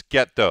least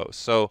get those.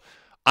 So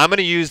I'm going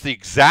to use the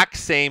exact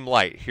same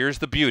light. Here's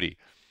the beauty.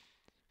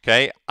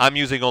 Okay, I'm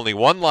using only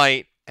one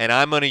light, and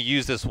I'm going to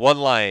use this one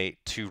light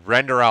to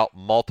render out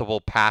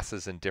multiple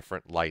passes in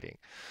different lighting.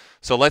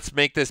 So let's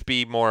make this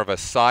be more of a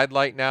side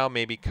light now,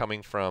 maybe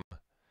coming from,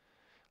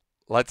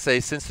 let's say,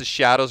 since the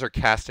shadows are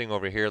casting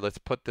over here, let's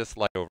put this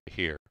light over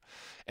here.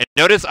 And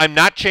notice I'm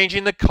not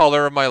changing the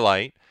color of my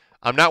light.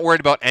 I'm not worried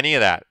about any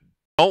of that.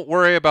 Don't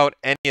worry about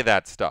any of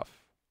that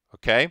stuff.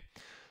 Okay?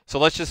 So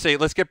let's just say,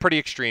 let's get pretty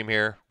extreme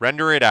here.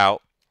 Render it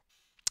out.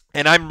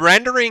 And I'm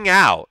rendering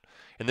out.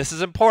 And this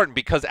is important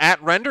because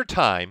at render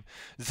time,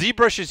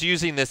 ZBrush is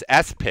using this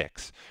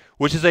S-Pix,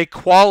 which is a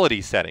quality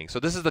setting. So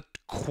this is the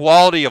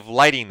quality of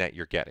lighting that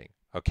you're getting,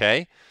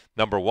 okay?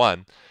 Number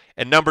one.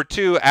 And number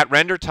two, at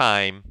render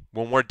time,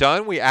 when we're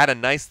done, we add a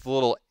nice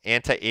little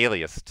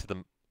anti-alias to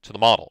the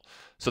model.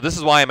 So this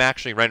is why I'm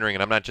actually rendering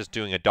and I'm not just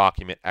doing a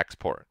document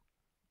export.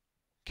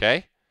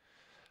 Okay?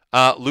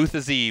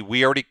 Lutha Z,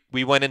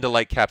 we went into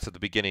light caps at the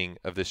beginning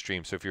of this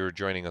stream, so if you were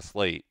joining us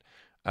late,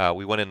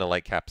 we went into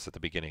light caps at the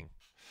beginning.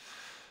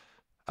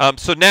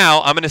 So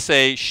now I'm going to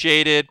say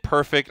shaded,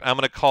 perfect. I'm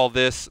going to call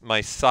this my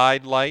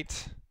side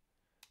light.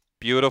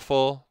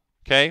 Beautiful.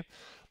 Okay?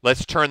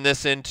 Let's turn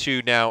this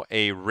into now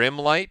a rim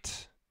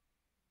light.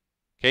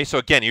 Okay, so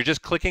again, you're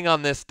just clicking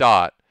on this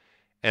dot,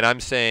 and I'm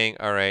saying,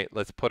 all right,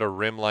 let's put a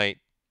rim light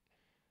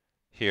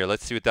here.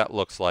 Let's see what that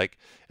looks like.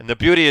 And the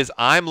beauty is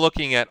I'm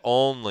looking at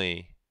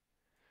only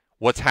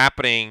what's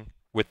happening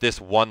with this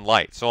one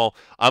light. So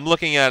I'm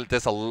looking at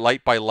this a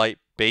light by light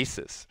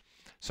basis.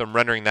 So I'm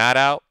rendering that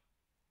out.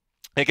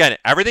 Again,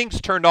 everything's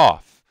turned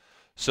off.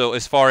 So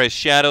as far as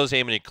shadows,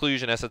 aim, and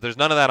occlusion, there's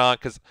none of that on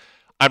because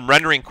I'm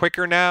rendering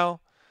quicker now.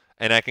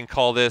 And I can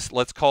call this,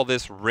 let's call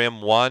this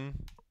rim 1.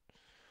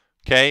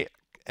 Okay,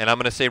 and I'm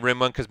going to say rim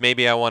 1 because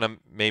maybe I want to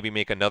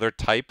make another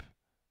type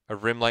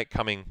of rim light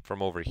coming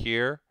from over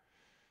here.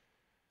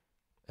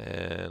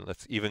 And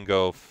let's even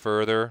go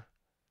further.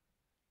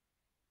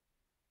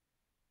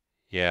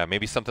 Yeah,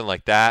 maybe something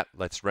like that.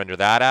 Let's render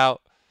that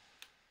out.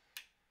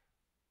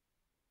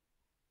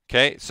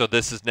 Okay, so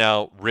this is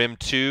now rim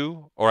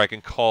 2, or I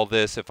can call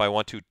this, if I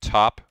want to,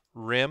 top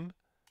rim.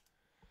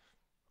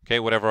 Okay,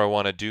 whatever I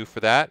want to do for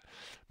that.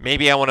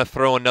 Maybe I want to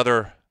throw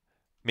another,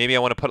 maybe I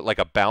want to put like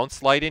a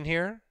bounce light in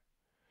here.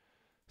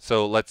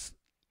 So let's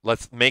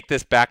make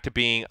this back to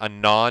being a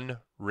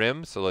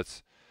non-rim. So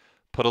let's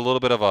put a little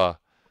bit of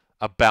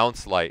a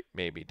bounce light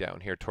maybe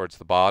down here towards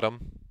the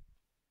bottom.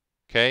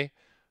 Okay,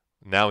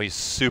 now he's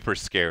super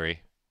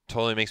scary.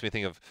 Totally makes me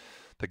think of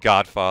The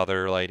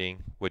Godfather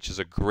lighting, which is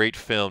a great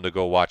film to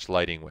go watch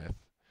lighting with.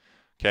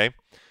 Okay,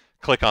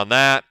 click on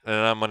that, and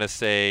I'm going to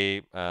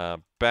say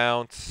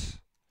bounce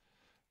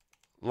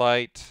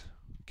light.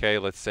 Okay,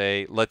 let's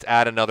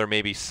add another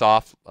maybe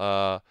soft,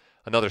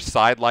 another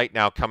side light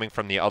now coming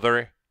from the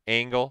other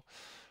angle,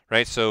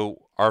 right?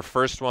 So our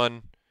first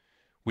one,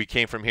 we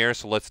came from here,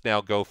 so let's now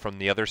go from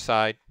the other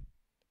side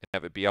and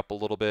have it be up a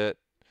little bit.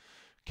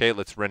 Okay,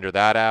 let's render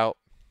that out.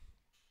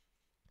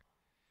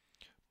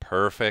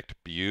 Perfect,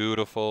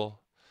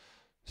 beautiful,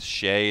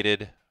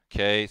 shaded.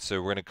 Okay, so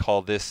we're going to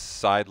call this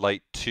side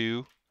light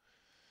 2.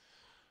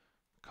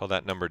 Call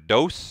that number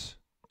dos.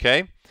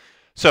 Okay,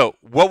 so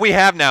what we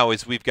have now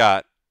is we've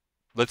got,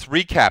 let's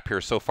recap here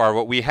so far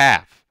what we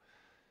have.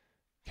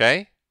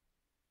 Okay,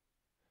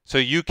 so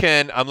you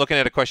can, I'm looking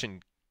at a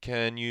question,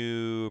 can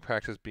you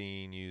practice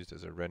being used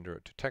as a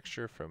renderer to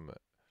texture from,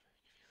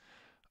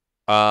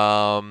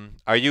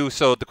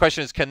 so the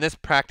question is, can this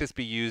practice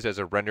be used as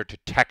a render to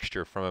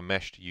texture from a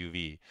meshed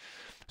UV?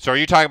 So are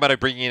you talking about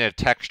bringing in a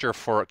texture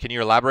for, can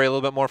you elaborate a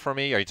little bit more for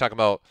me? Are you talking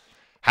about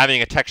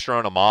having a texture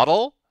on a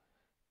model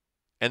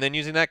and then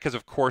using that? Because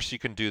of course you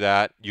can do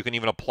that. You can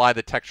even apply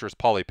the texture as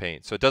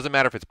polypaint. So it doesn't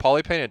matter if it's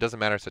polypaint, it doesn't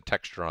matter if it's a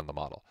texture on the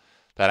model.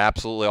 That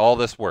absolutely, all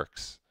this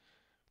works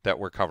that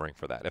we're covering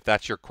for that, if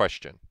that's your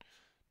question,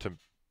 to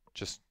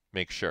just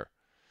make sure.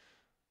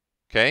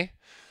 Okay,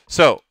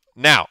 so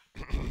now,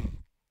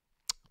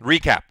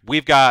 recap.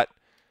 We've got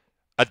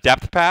a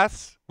depth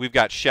pass, we've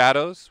got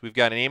shadows, we've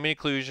got an aim and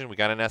occlusion, we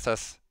got an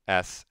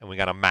SSS, and we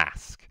got a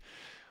mask.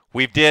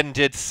 We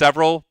did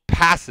several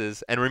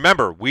passes, and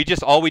remember,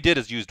 all we did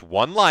is used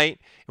one light,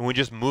 and we're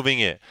just moving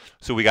it.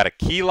 So we got a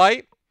key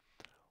light,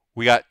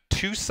 we got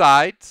 2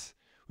 sides,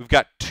 we've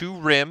got 2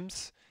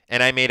 rims,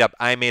 and I made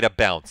a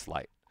bounce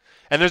light.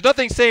 And there's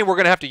nothing saying we're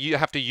going to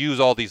have to use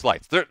all these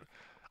lights.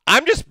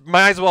 I'm just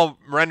might as well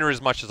render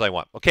as much as I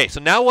want. Okay,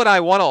 so now what I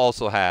want to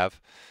also have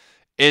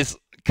is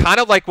kind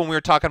of like when we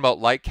were talking about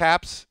light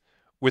caps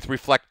with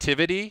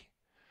reflectivity.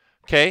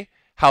 Okay,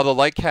 how the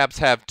light caps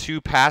have 2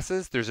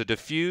 passes. There's a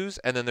diffuse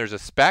and then there's a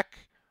spec.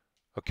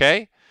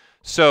 Okay,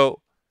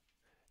 so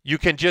you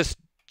can just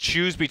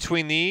choose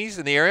between these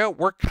in the area.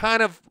 We're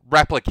kind of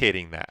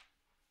replicating that.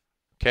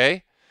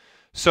 Okay,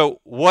 so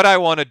what I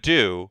want to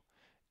do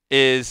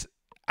is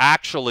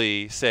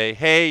actually say,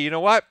 hey, you know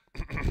what?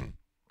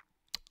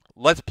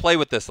 Let's play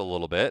with this a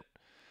little bit.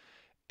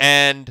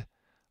 And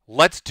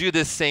let's do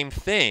this same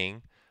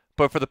thing,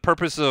 but for the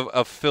purpose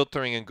of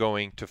filtering and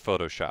going to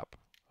Photoshop.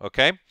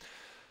 Okay?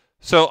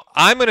 So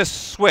I'm going to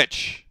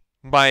switch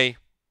my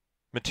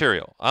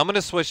material. I'm going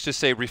to switch to,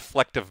 say,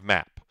 reflective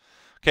map.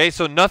 Okay?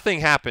 So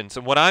nothing happens.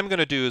 And what I'm going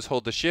to do is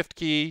hold the Shift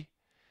key,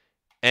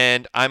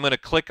 and I'm going to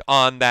click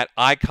on that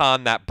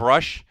icon, that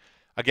brush,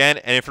 again.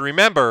 And if you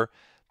remember,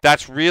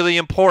 that's really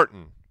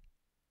important.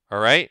 All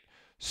right?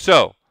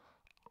 So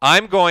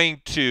I'm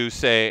going to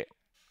say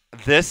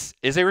this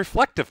is a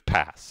reflective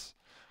pass.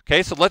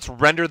 Okay, so let's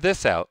render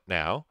this out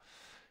now.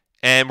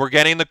 And we're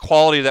getting the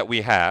quality that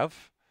we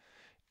have.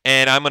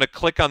 And I'm going to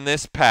click on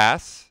this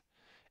pass.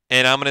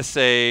 And I'm going to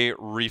say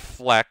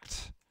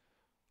reflect.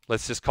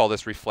 Let's just call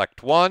this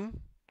reflect 1.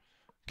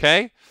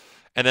 Okay?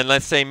 And then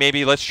let's say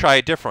maybe let's try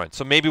a different.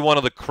 So maybe one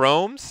of the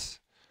chromes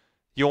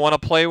you want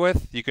to play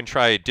with. You can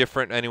try a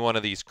different any one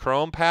of these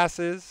chrome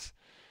passes,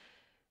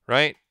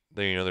 right?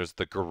 There, you know, there's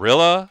the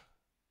gorilla,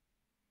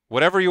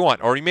 whatever you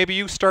want, or maybe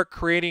you start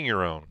creating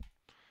your own.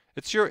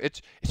 It's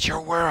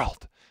your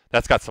world.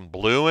 That's got some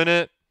blue in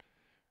it,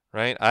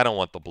 right? I don't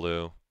want the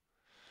blue.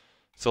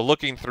 So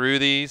looking through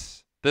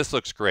these, this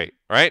looks great,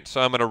 right?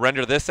 So I'm going to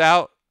render this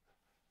out.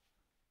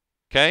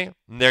 Okay,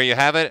 and there you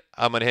have it.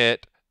 I'm going to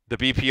hit the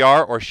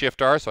BPR or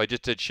Shift R. So I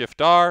just did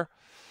Shift R,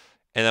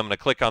 and I'm going to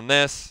click on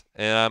this,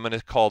 and I'm going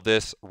to call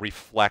this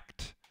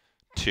Reflect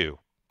 2.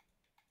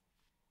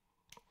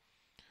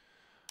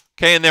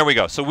 Okay, and there we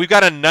go. So we've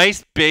got a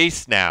nice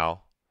base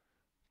now,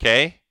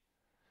 okay,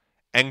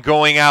 and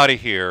going out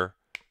of here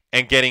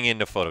and getting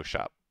into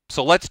Photoshop.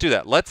 So let's do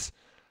that. Let's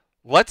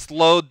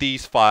load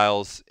these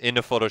files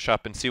into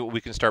Photoshop and see what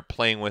we can start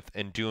playing with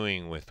and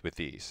doing with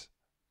these.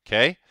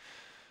 Okay,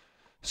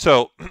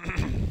 so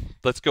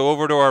let's go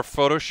over to our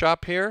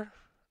Photoshop here.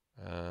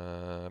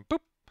 Boop.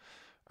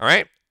 All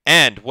right,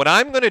 and what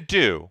I'm going to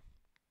do,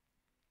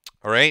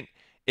 all right,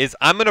 is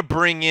I'm going to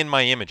bring in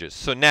my images.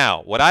 So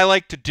now what I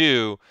like to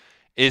do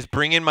is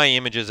bring in my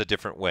images a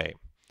different way.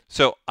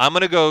 So I'm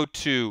going to go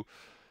to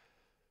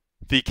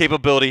the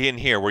capability in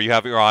here where you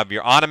have your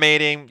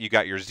automating, you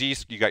got your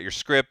you got your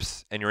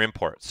scripts and your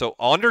import. So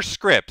under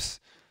scripts,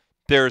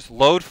 there's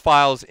load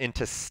files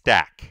into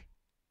stack.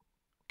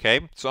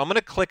 Okay, so I'm going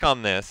to click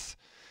on this,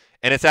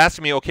 and it's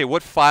asking me, okay,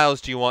 what files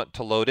do you want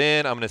to load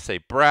in? I'm going to say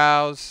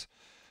browse.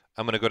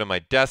 I'm going to go to my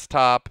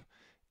desktop,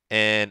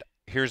 and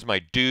here's my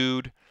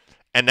dude.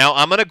 And now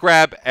I'm going to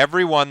grab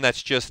every one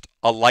that's just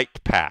a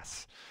light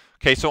pass.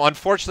 Okay, so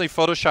unfortunately,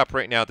 Photoshop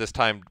right now at this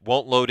time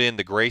won't load in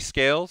the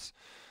grayscales.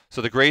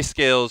 So the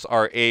grayscales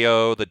are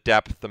AO, the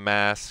depth, the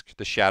mask,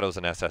 the shadows,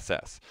 and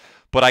SSS.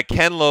 But I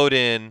can load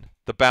in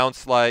the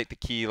bounce light, the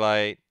key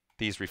light,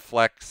 these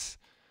reflects,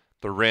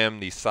 the rim,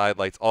 these side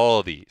lights, all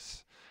of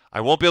these. I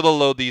won't be able to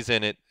load these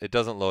in. It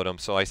doesn't load them.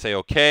 So I say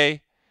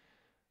OK.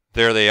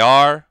 There they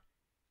are.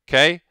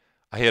 Okay,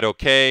 I hit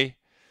OK.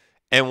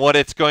 And what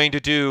it's going to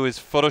do is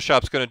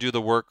Photoshop's going to do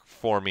the work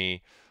for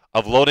me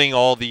of loading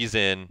all these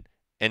in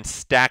and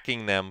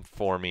stacking them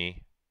for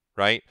me,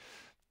 right?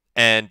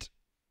 And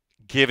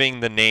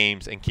giving the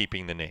names and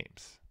keeping the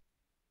names.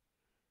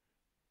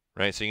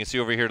 Right? So you can see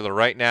over here to the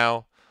right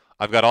now,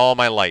 I've got all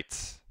my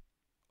lights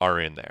are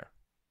in there.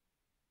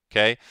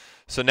 Okay?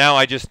 So now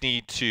I just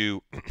need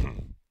to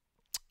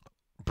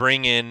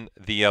bring in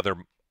the other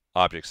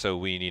objects. So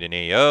we need an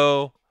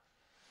AO.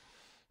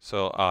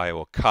 So I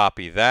will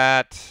copy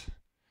that,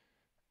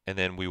 and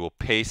then we will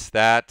paste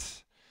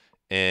that,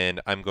 and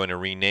I'm going to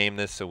rename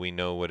this so we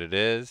know what it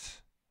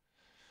is.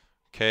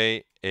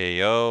 Okay,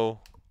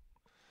 AO.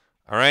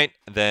 All right,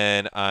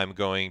 then I'm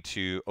going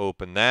to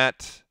open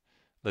that.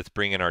 Let's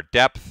bring in our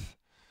depth.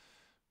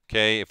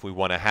 Okay, if we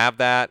want to have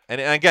that.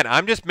 And again,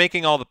 I'm just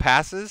making all the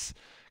passes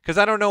because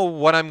I don't know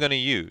what I'm going to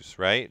use,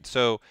 right?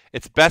 So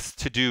it's best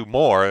to do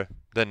more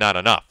than not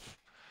enough.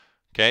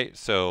 Okay,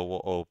 so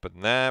we'll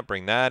open that,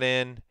 bring that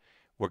in.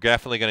 We're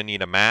definitely going to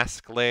need a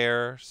mask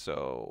layer,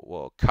 so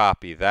we'll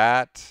copy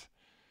that.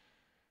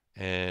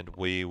 And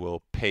we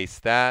will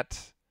paste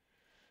that.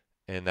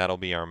 And that'll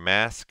be our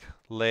mask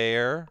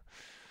layer.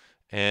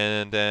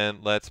 And then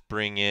let's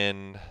bring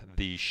in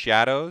the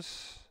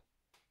shadows.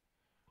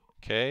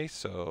 Okay,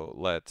 so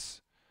let's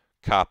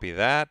copy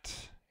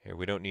that. Here,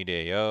 we don't need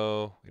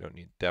AO. We don't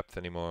need depth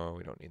anymore.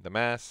 We don't need the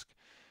mask.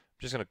 I'm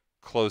just going to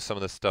close some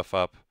of this stuff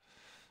up.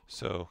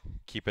 So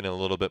keeping it a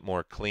little bit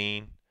more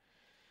clean.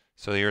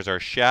 So here's our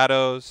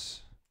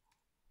shadows.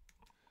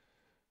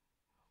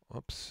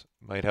 Whoops.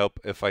 Might help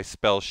if I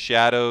spell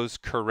shadows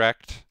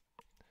correct.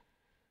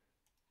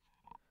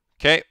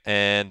 Okay,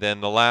 and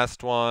then the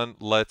last one,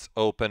 let's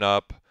open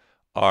up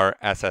our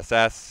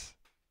SSS.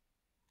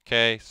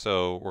 Okay,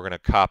 so we're going to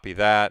copy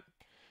that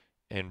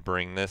and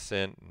bring this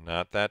in,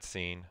 not that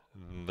scene,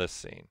 this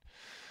scene.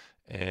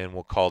 And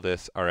we'll call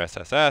this our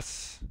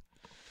SSS.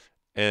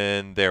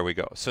 And there we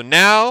go. So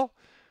now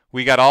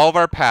we got all of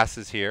our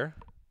passes here,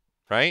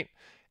 right?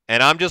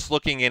 And I'm just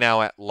looking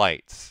now at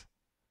lights.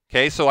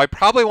 Okay, so I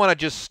probably want to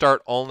just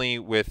start only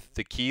with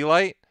the key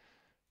light,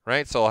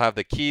 right? So I'll have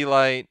the key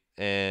light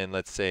and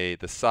let's say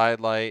the side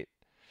light.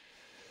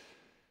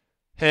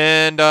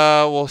 And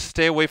we'll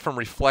stay away from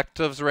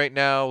reflectives right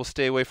now. We'll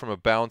stay away from a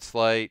bounce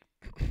light.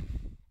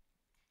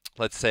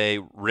 Let's say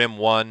rim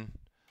 1.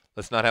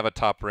 Let's not have a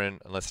top rim,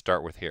 and let's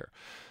start with here.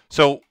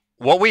 So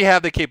what we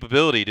have the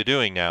capability to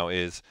doing now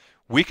is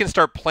we can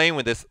start playing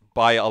with this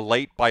by a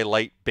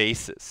light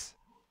basis.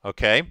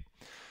 Okay?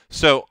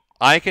 So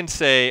I can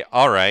say,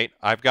 all right,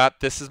 I've got,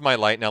 this is my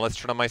light. Now let's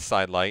turn on my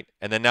side light.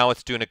 And then now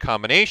it's doing a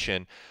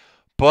combination.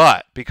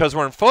 But because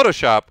we're in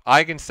Photoshop,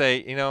 I can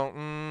say, you know,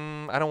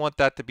 I don't want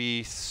that to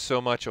be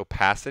so much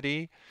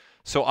opacity.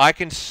 So I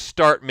can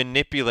start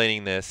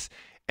manipulating this.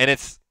 And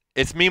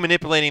it's me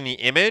manipulating the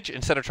image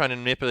instead of trying to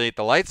manipulate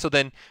the light. So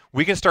then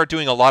we can start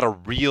doing a lot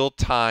of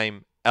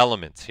real-time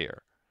elements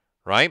here,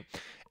 right?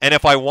 And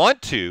if I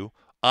want to,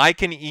 I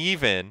can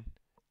even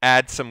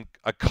add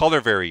a color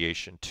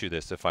variation to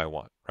this if I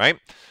want, right?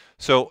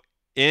 So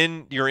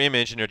in your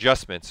image and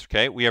adjustments,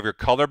 okay, we have your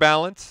color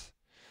balance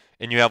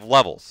and you have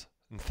levels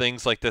and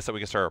things like this that we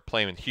can start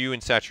playing with, hue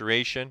and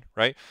saturation,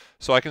 right?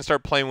 So I can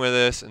start playing with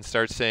this and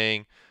start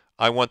saying,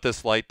 I want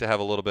this light to have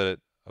a little bit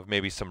of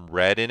maybe some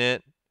red in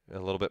it, a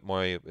little bit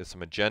more some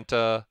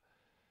magenta,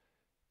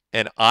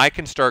 and I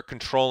can start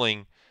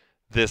controlling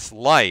this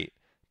light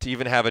to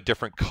even have a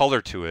different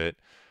color to it,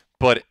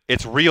 but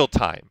it's real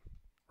time,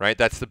 right?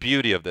 That's the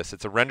beauty of this.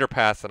 It's a render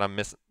pass that I'm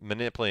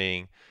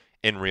manipulating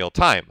in real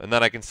time. And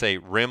then I can say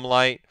rim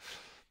light,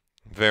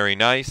 very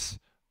nice,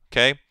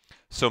 okay?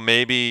 So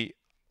maybe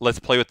let's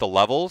play with the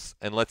levels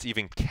and let's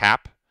even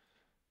cap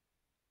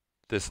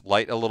this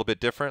light a little bit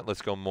different.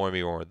 Let's go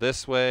more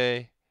this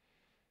way,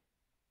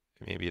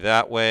 maybe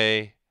that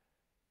way.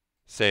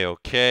 Say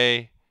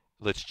okay.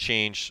 Let's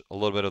change a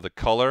little bit of the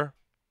color.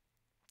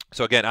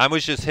 So again, I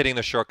was just hitting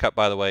the shortcut,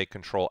 by the way,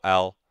 Control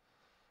L,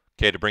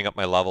 okay, to bring up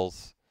my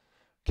levels.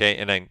 Okay,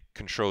 and then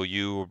Control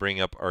U will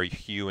bring up our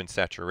hue and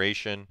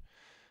saturation.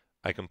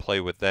 I can play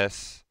with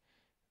this.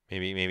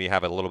 Maybe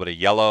have a little bit of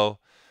yellow.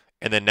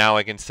 And then now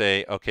I can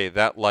say, okay,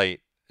 that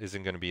light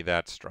isn't going to be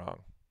that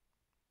strong.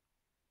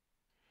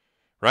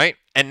 Right?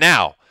 And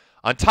now,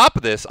 on top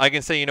of this, I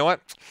can say, you know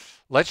what?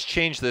 Let's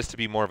change this to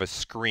be more of a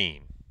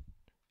screen.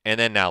 And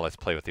then now let's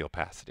play with the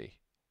opacity.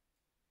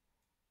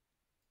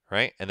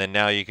 Right? And then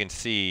now you can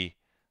see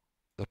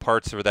the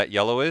parts where that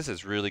yellow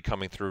is really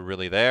coming through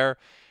really there.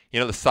 You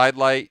know, the side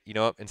light, you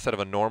know, instead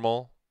of a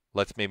normal,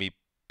 let's maybe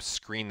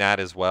screen that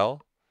as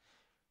well.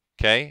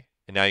 Okay?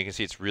 And now you can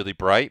see it's really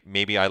bright.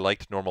 Maybe I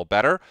liked normal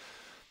better.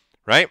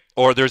 Right?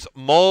 Or there's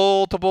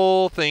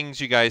multiple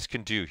things you guys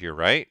can do here,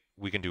 right?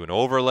 We can do an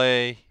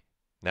overlay.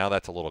 Now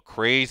that's a little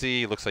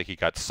crazy. Looks like he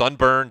got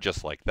sunburned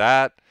just like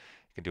that.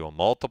 You can do a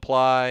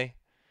multiply.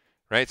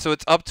 Right? So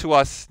it's up to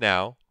us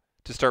now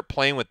to start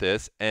playing with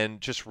this and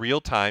just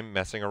real time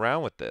messing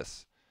around with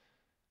this.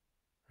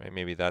 Right?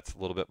 Maybe that's a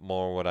little bit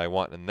more what I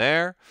want in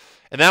there.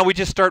 And now we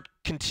just start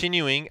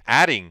continuing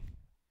adding.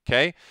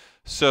 Okay?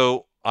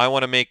 So I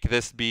want to make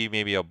this be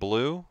maybe a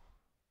blue.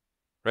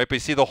 Right? But you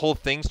see the whole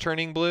thing's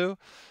turning blue.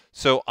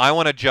 So I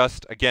want to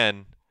adjust,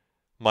 again,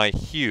 my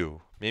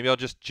hue. Maybe I'll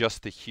just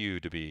adjust the hue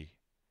to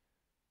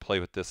play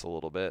with this a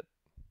little bit.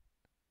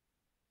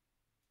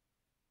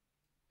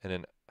 And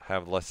then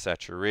have less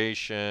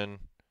saturation.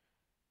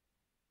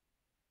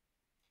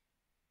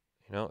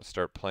 You know,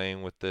 start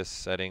playing with this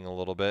setting a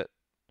little bit.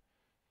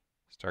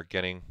 Start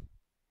getting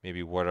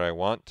maybe what I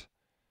want.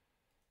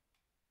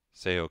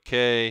 Say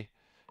okay.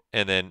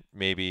 And then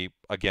maybe,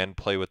 again,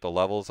 play with the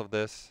levels of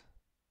this.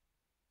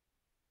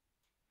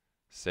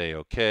 Say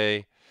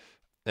okay.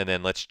 And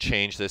then let's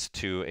change this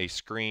to a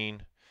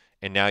screen.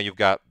 And now you've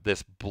got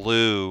this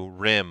blue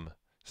rim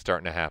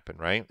starting to happen,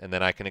 right? And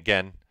then I can,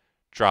 again,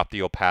 drop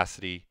the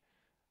opacity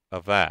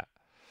of that.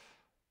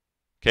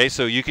 Okay,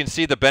 so you can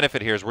see the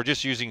benefit here is we're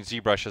just using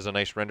ZBrush as a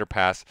nice render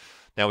pass.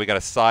 Now we got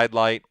a side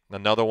light,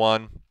 another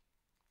one.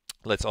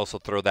 Let's also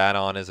throw that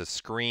on as a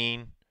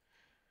screen.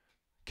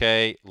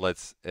 Okay,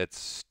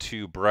 it's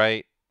too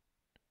bright.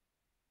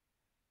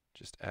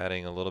 Just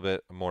adding a little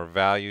bit more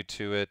value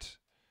to it.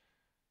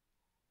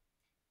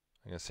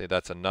 I'm going to say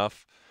that's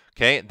enough.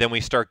 Okay, then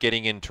we start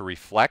getting into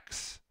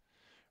reflects,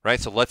 right?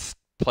 So let's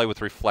play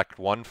with reflect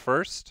 1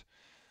 first.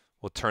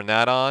 We'll turn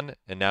that on,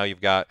 and now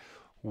you've got,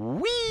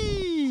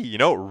 whee, you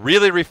know,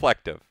 really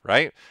reflective,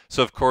 right?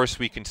 So of course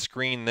we can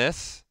screen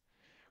this,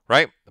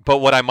 right? But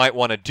what I might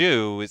want to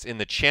do is in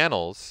the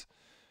channels,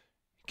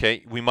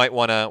 okay, we might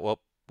want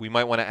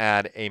to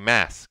add a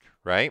mask,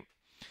 right?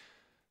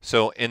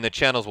 So in the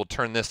channels, we'll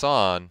turn this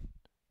on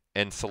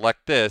and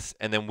select this,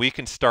 and then we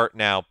can start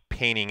now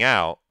painting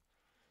out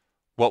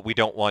what we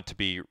don't want to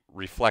be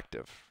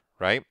reflective,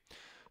 right?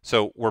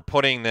 So we're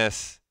putting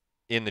this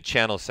in the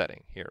channel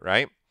setting here,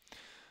 right?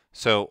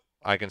 So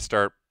I can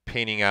start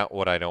painting out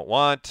what I don't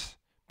want,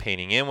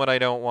 painting in what I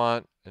don't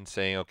want, and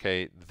saying,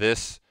 okay,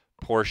 this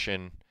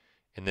portion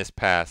in this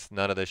pass,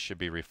 none of this should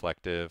be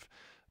reflective,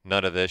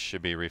 none of this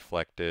should be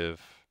reflective,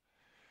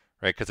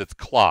 right? Because it's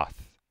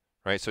cloth,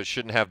 right? So it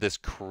shouldn't have this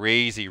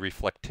crazy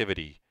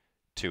reflectivity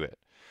to it.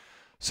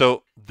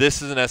 So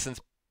this is in essence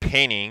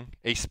painting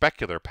a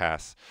specular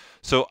pass.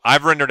 So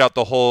I've rendered out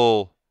the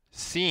whole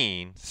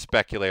scene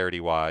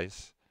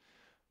specularity-wise,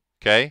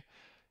 okay?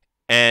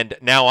 And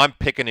now I'm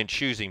picking and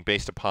choosing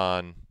based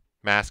upon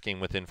masking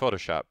within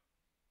Photoshop,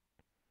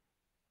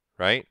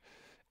 right?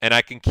 And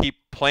I can keep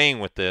playing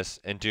with this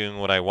and doing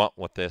what I want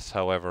with this,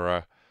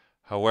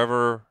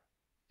 however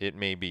it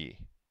may be.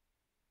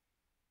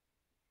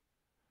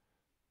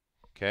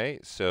 Okay,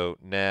 so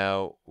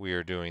now we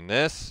are doing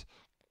this.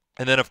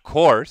 And then, of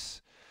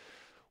course,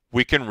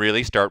 we can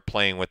really start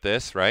playing with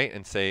this, right?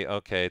 And say,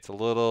 okay, it's a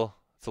little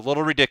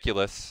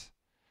ridiculous,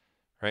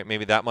 right?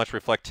 Maybe that much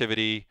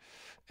reflectivity.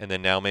 And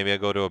then now maybe I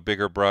go to a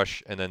bigger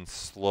brush and then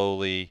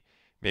slowly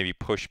maybe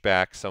push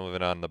back some of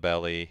it on the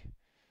belly,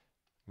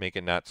 make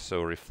it not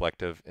so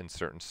reflective in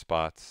certain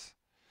spots.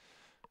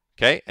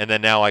 Okay, and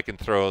then now I can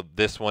throw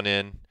this one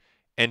in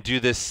and do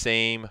this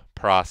same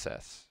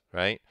process,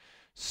 right?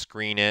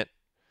 Screen it,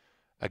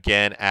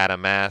 again, add a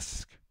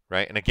mask,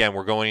 right? And again,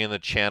 we're going in the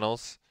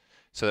channels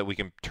so that we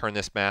can turn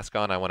this mask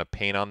on. I want to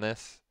paint on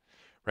this,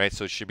 right?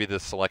 So it should be the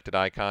selected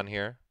icon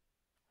here.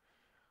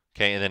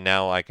 Okay, and then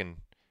now I can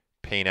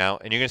paint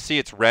out. And you're going to see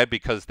it's red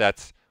because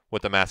that's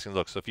what the masking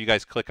looks. So if you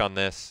guys click on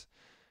this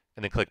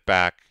and then click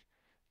back,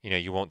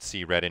 you won't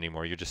see red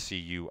anymore. You'll just see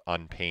you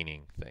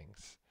unpainting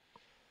things.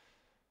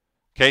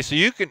 Okay, so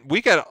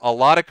we got a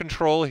lot of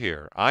control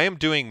here. I am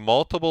doing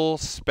multiple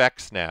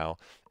specs now,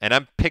 and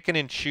I'm picking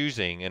and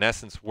choosing, in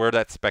essence, where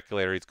that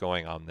specularity is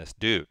going on this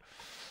dude.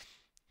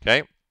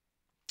 Okay,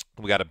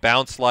 we got a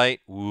bounce light.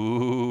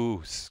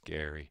 Ooh,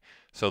 scary.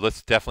 So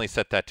let's definitely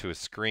set that to a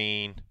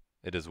screen.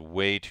 It is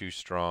way too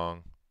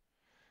strong,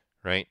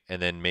 right?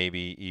 And then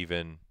maybe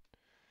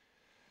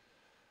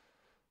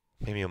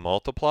a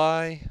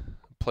multiply,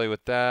 play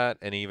with that,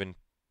 and even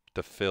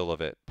the fill of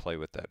it, play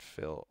with that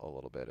fill a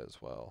little bit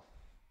as well.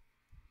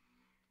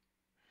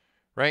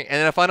 Right?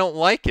 And if I don't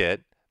like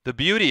it, the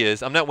beauty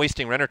is I'm not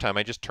wasting render time.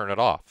 I just turn it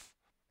off.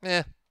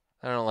 I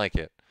don't like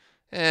it.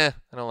 I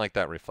don't like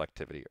that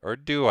reflectivity. Or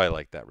do I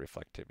like that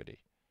reflectivity?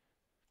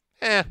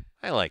 I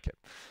like it.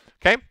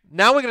 Okay,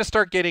 now we're going to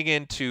start getting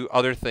into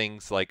other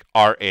things like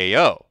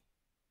RAO.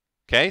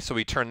 Okay, so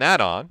we turn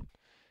that on,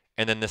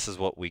 and then this is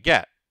what we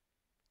get.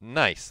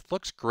 Nice.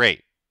 Looks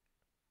great.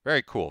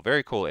 Very cool.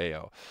 Very cool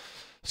AO.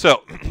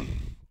 So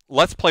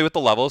let's play with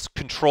the levels.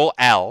 Control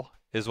L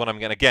is what I'm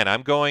going to, again,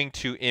 I'm going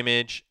to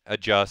image,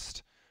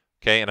 adjust,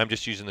 okay, and I'm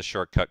just using the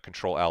shortcut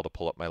Control L to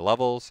pull up my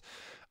levels.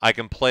 I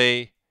can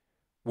play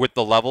with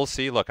the levels.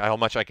 See, look how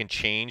much I can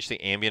change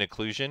the ambient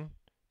occlusion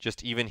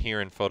just even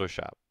here in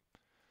Photoshop.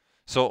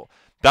 So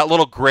that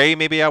little gray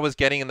maybe I was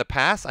getting in the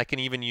past, I can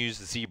even use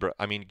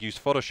use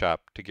Photoshop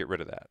to get rid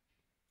of that.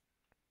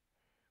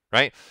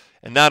 Right?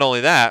 And not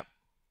only that,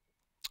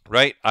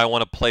 right, I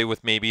want to play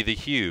with maybe the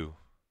hue.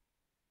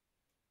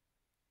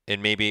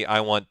 And maybe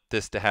I want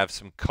this to have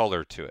some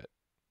color to it,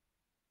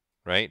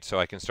 right? So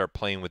I can start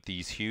playing with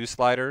these hue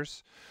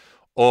sliders,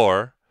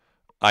 or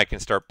I can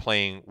start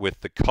playing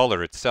with the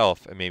color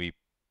itself and maybe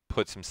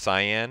put some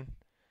cyan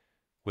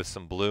with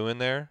some blue in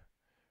there,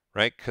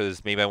 right?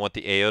 Because maybe I want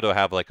the AO to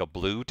have like a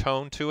blue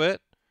tone to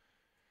it.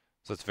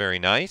 So it's very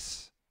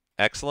nice.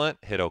 Excellent.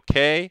 Hit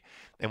OK.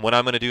 And what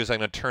I'm going to do is I'm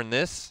going to turn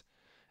this.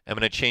 I'm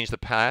going to change the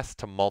path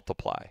to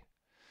multiply.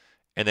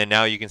 And then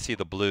now you can see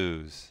the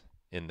blues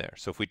in there.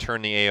 So if we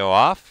turn the AO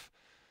off,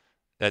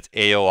 that's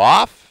AO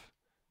off,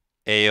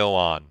 AO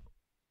on.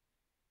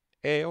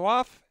 AO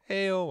off,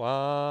 AO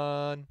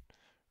on,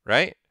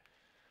 right?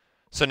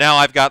 So now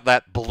I've got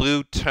that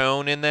blue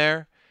tone in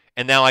there,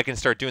 and now I can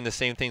start doing the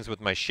same things with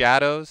my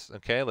shadows.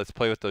 Okay, let's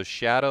play with those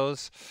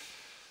shadows.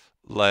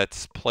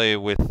 Let's play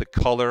with the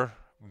color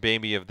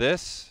maybe of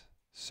this.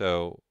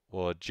 So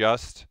we'll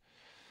adjust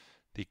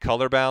the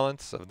color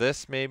balance of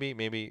this, maybe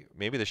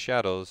the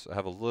shadows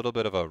have a little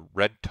bit of a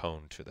red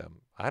tone to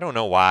them. I don't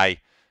know why.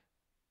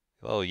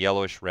 A little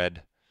yellowish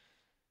red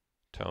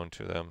tone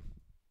to them.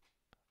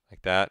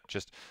 Like that.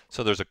 Just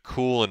so there's a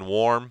cool and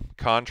warm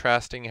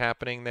contrasting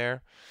happening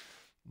there.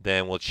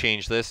 Then we'll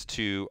change this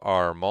to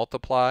our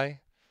multiply.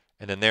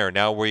 And then there,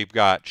 now we've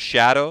got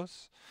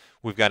shadows.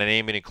 We've got an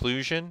ambient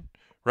occlusion,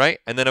 right?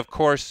 And then, of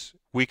course,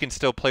 we can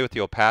still play with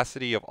the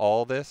opacity of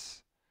all this.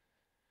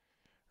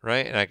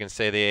 Right, and I can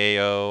say the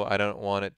AO, I don't want it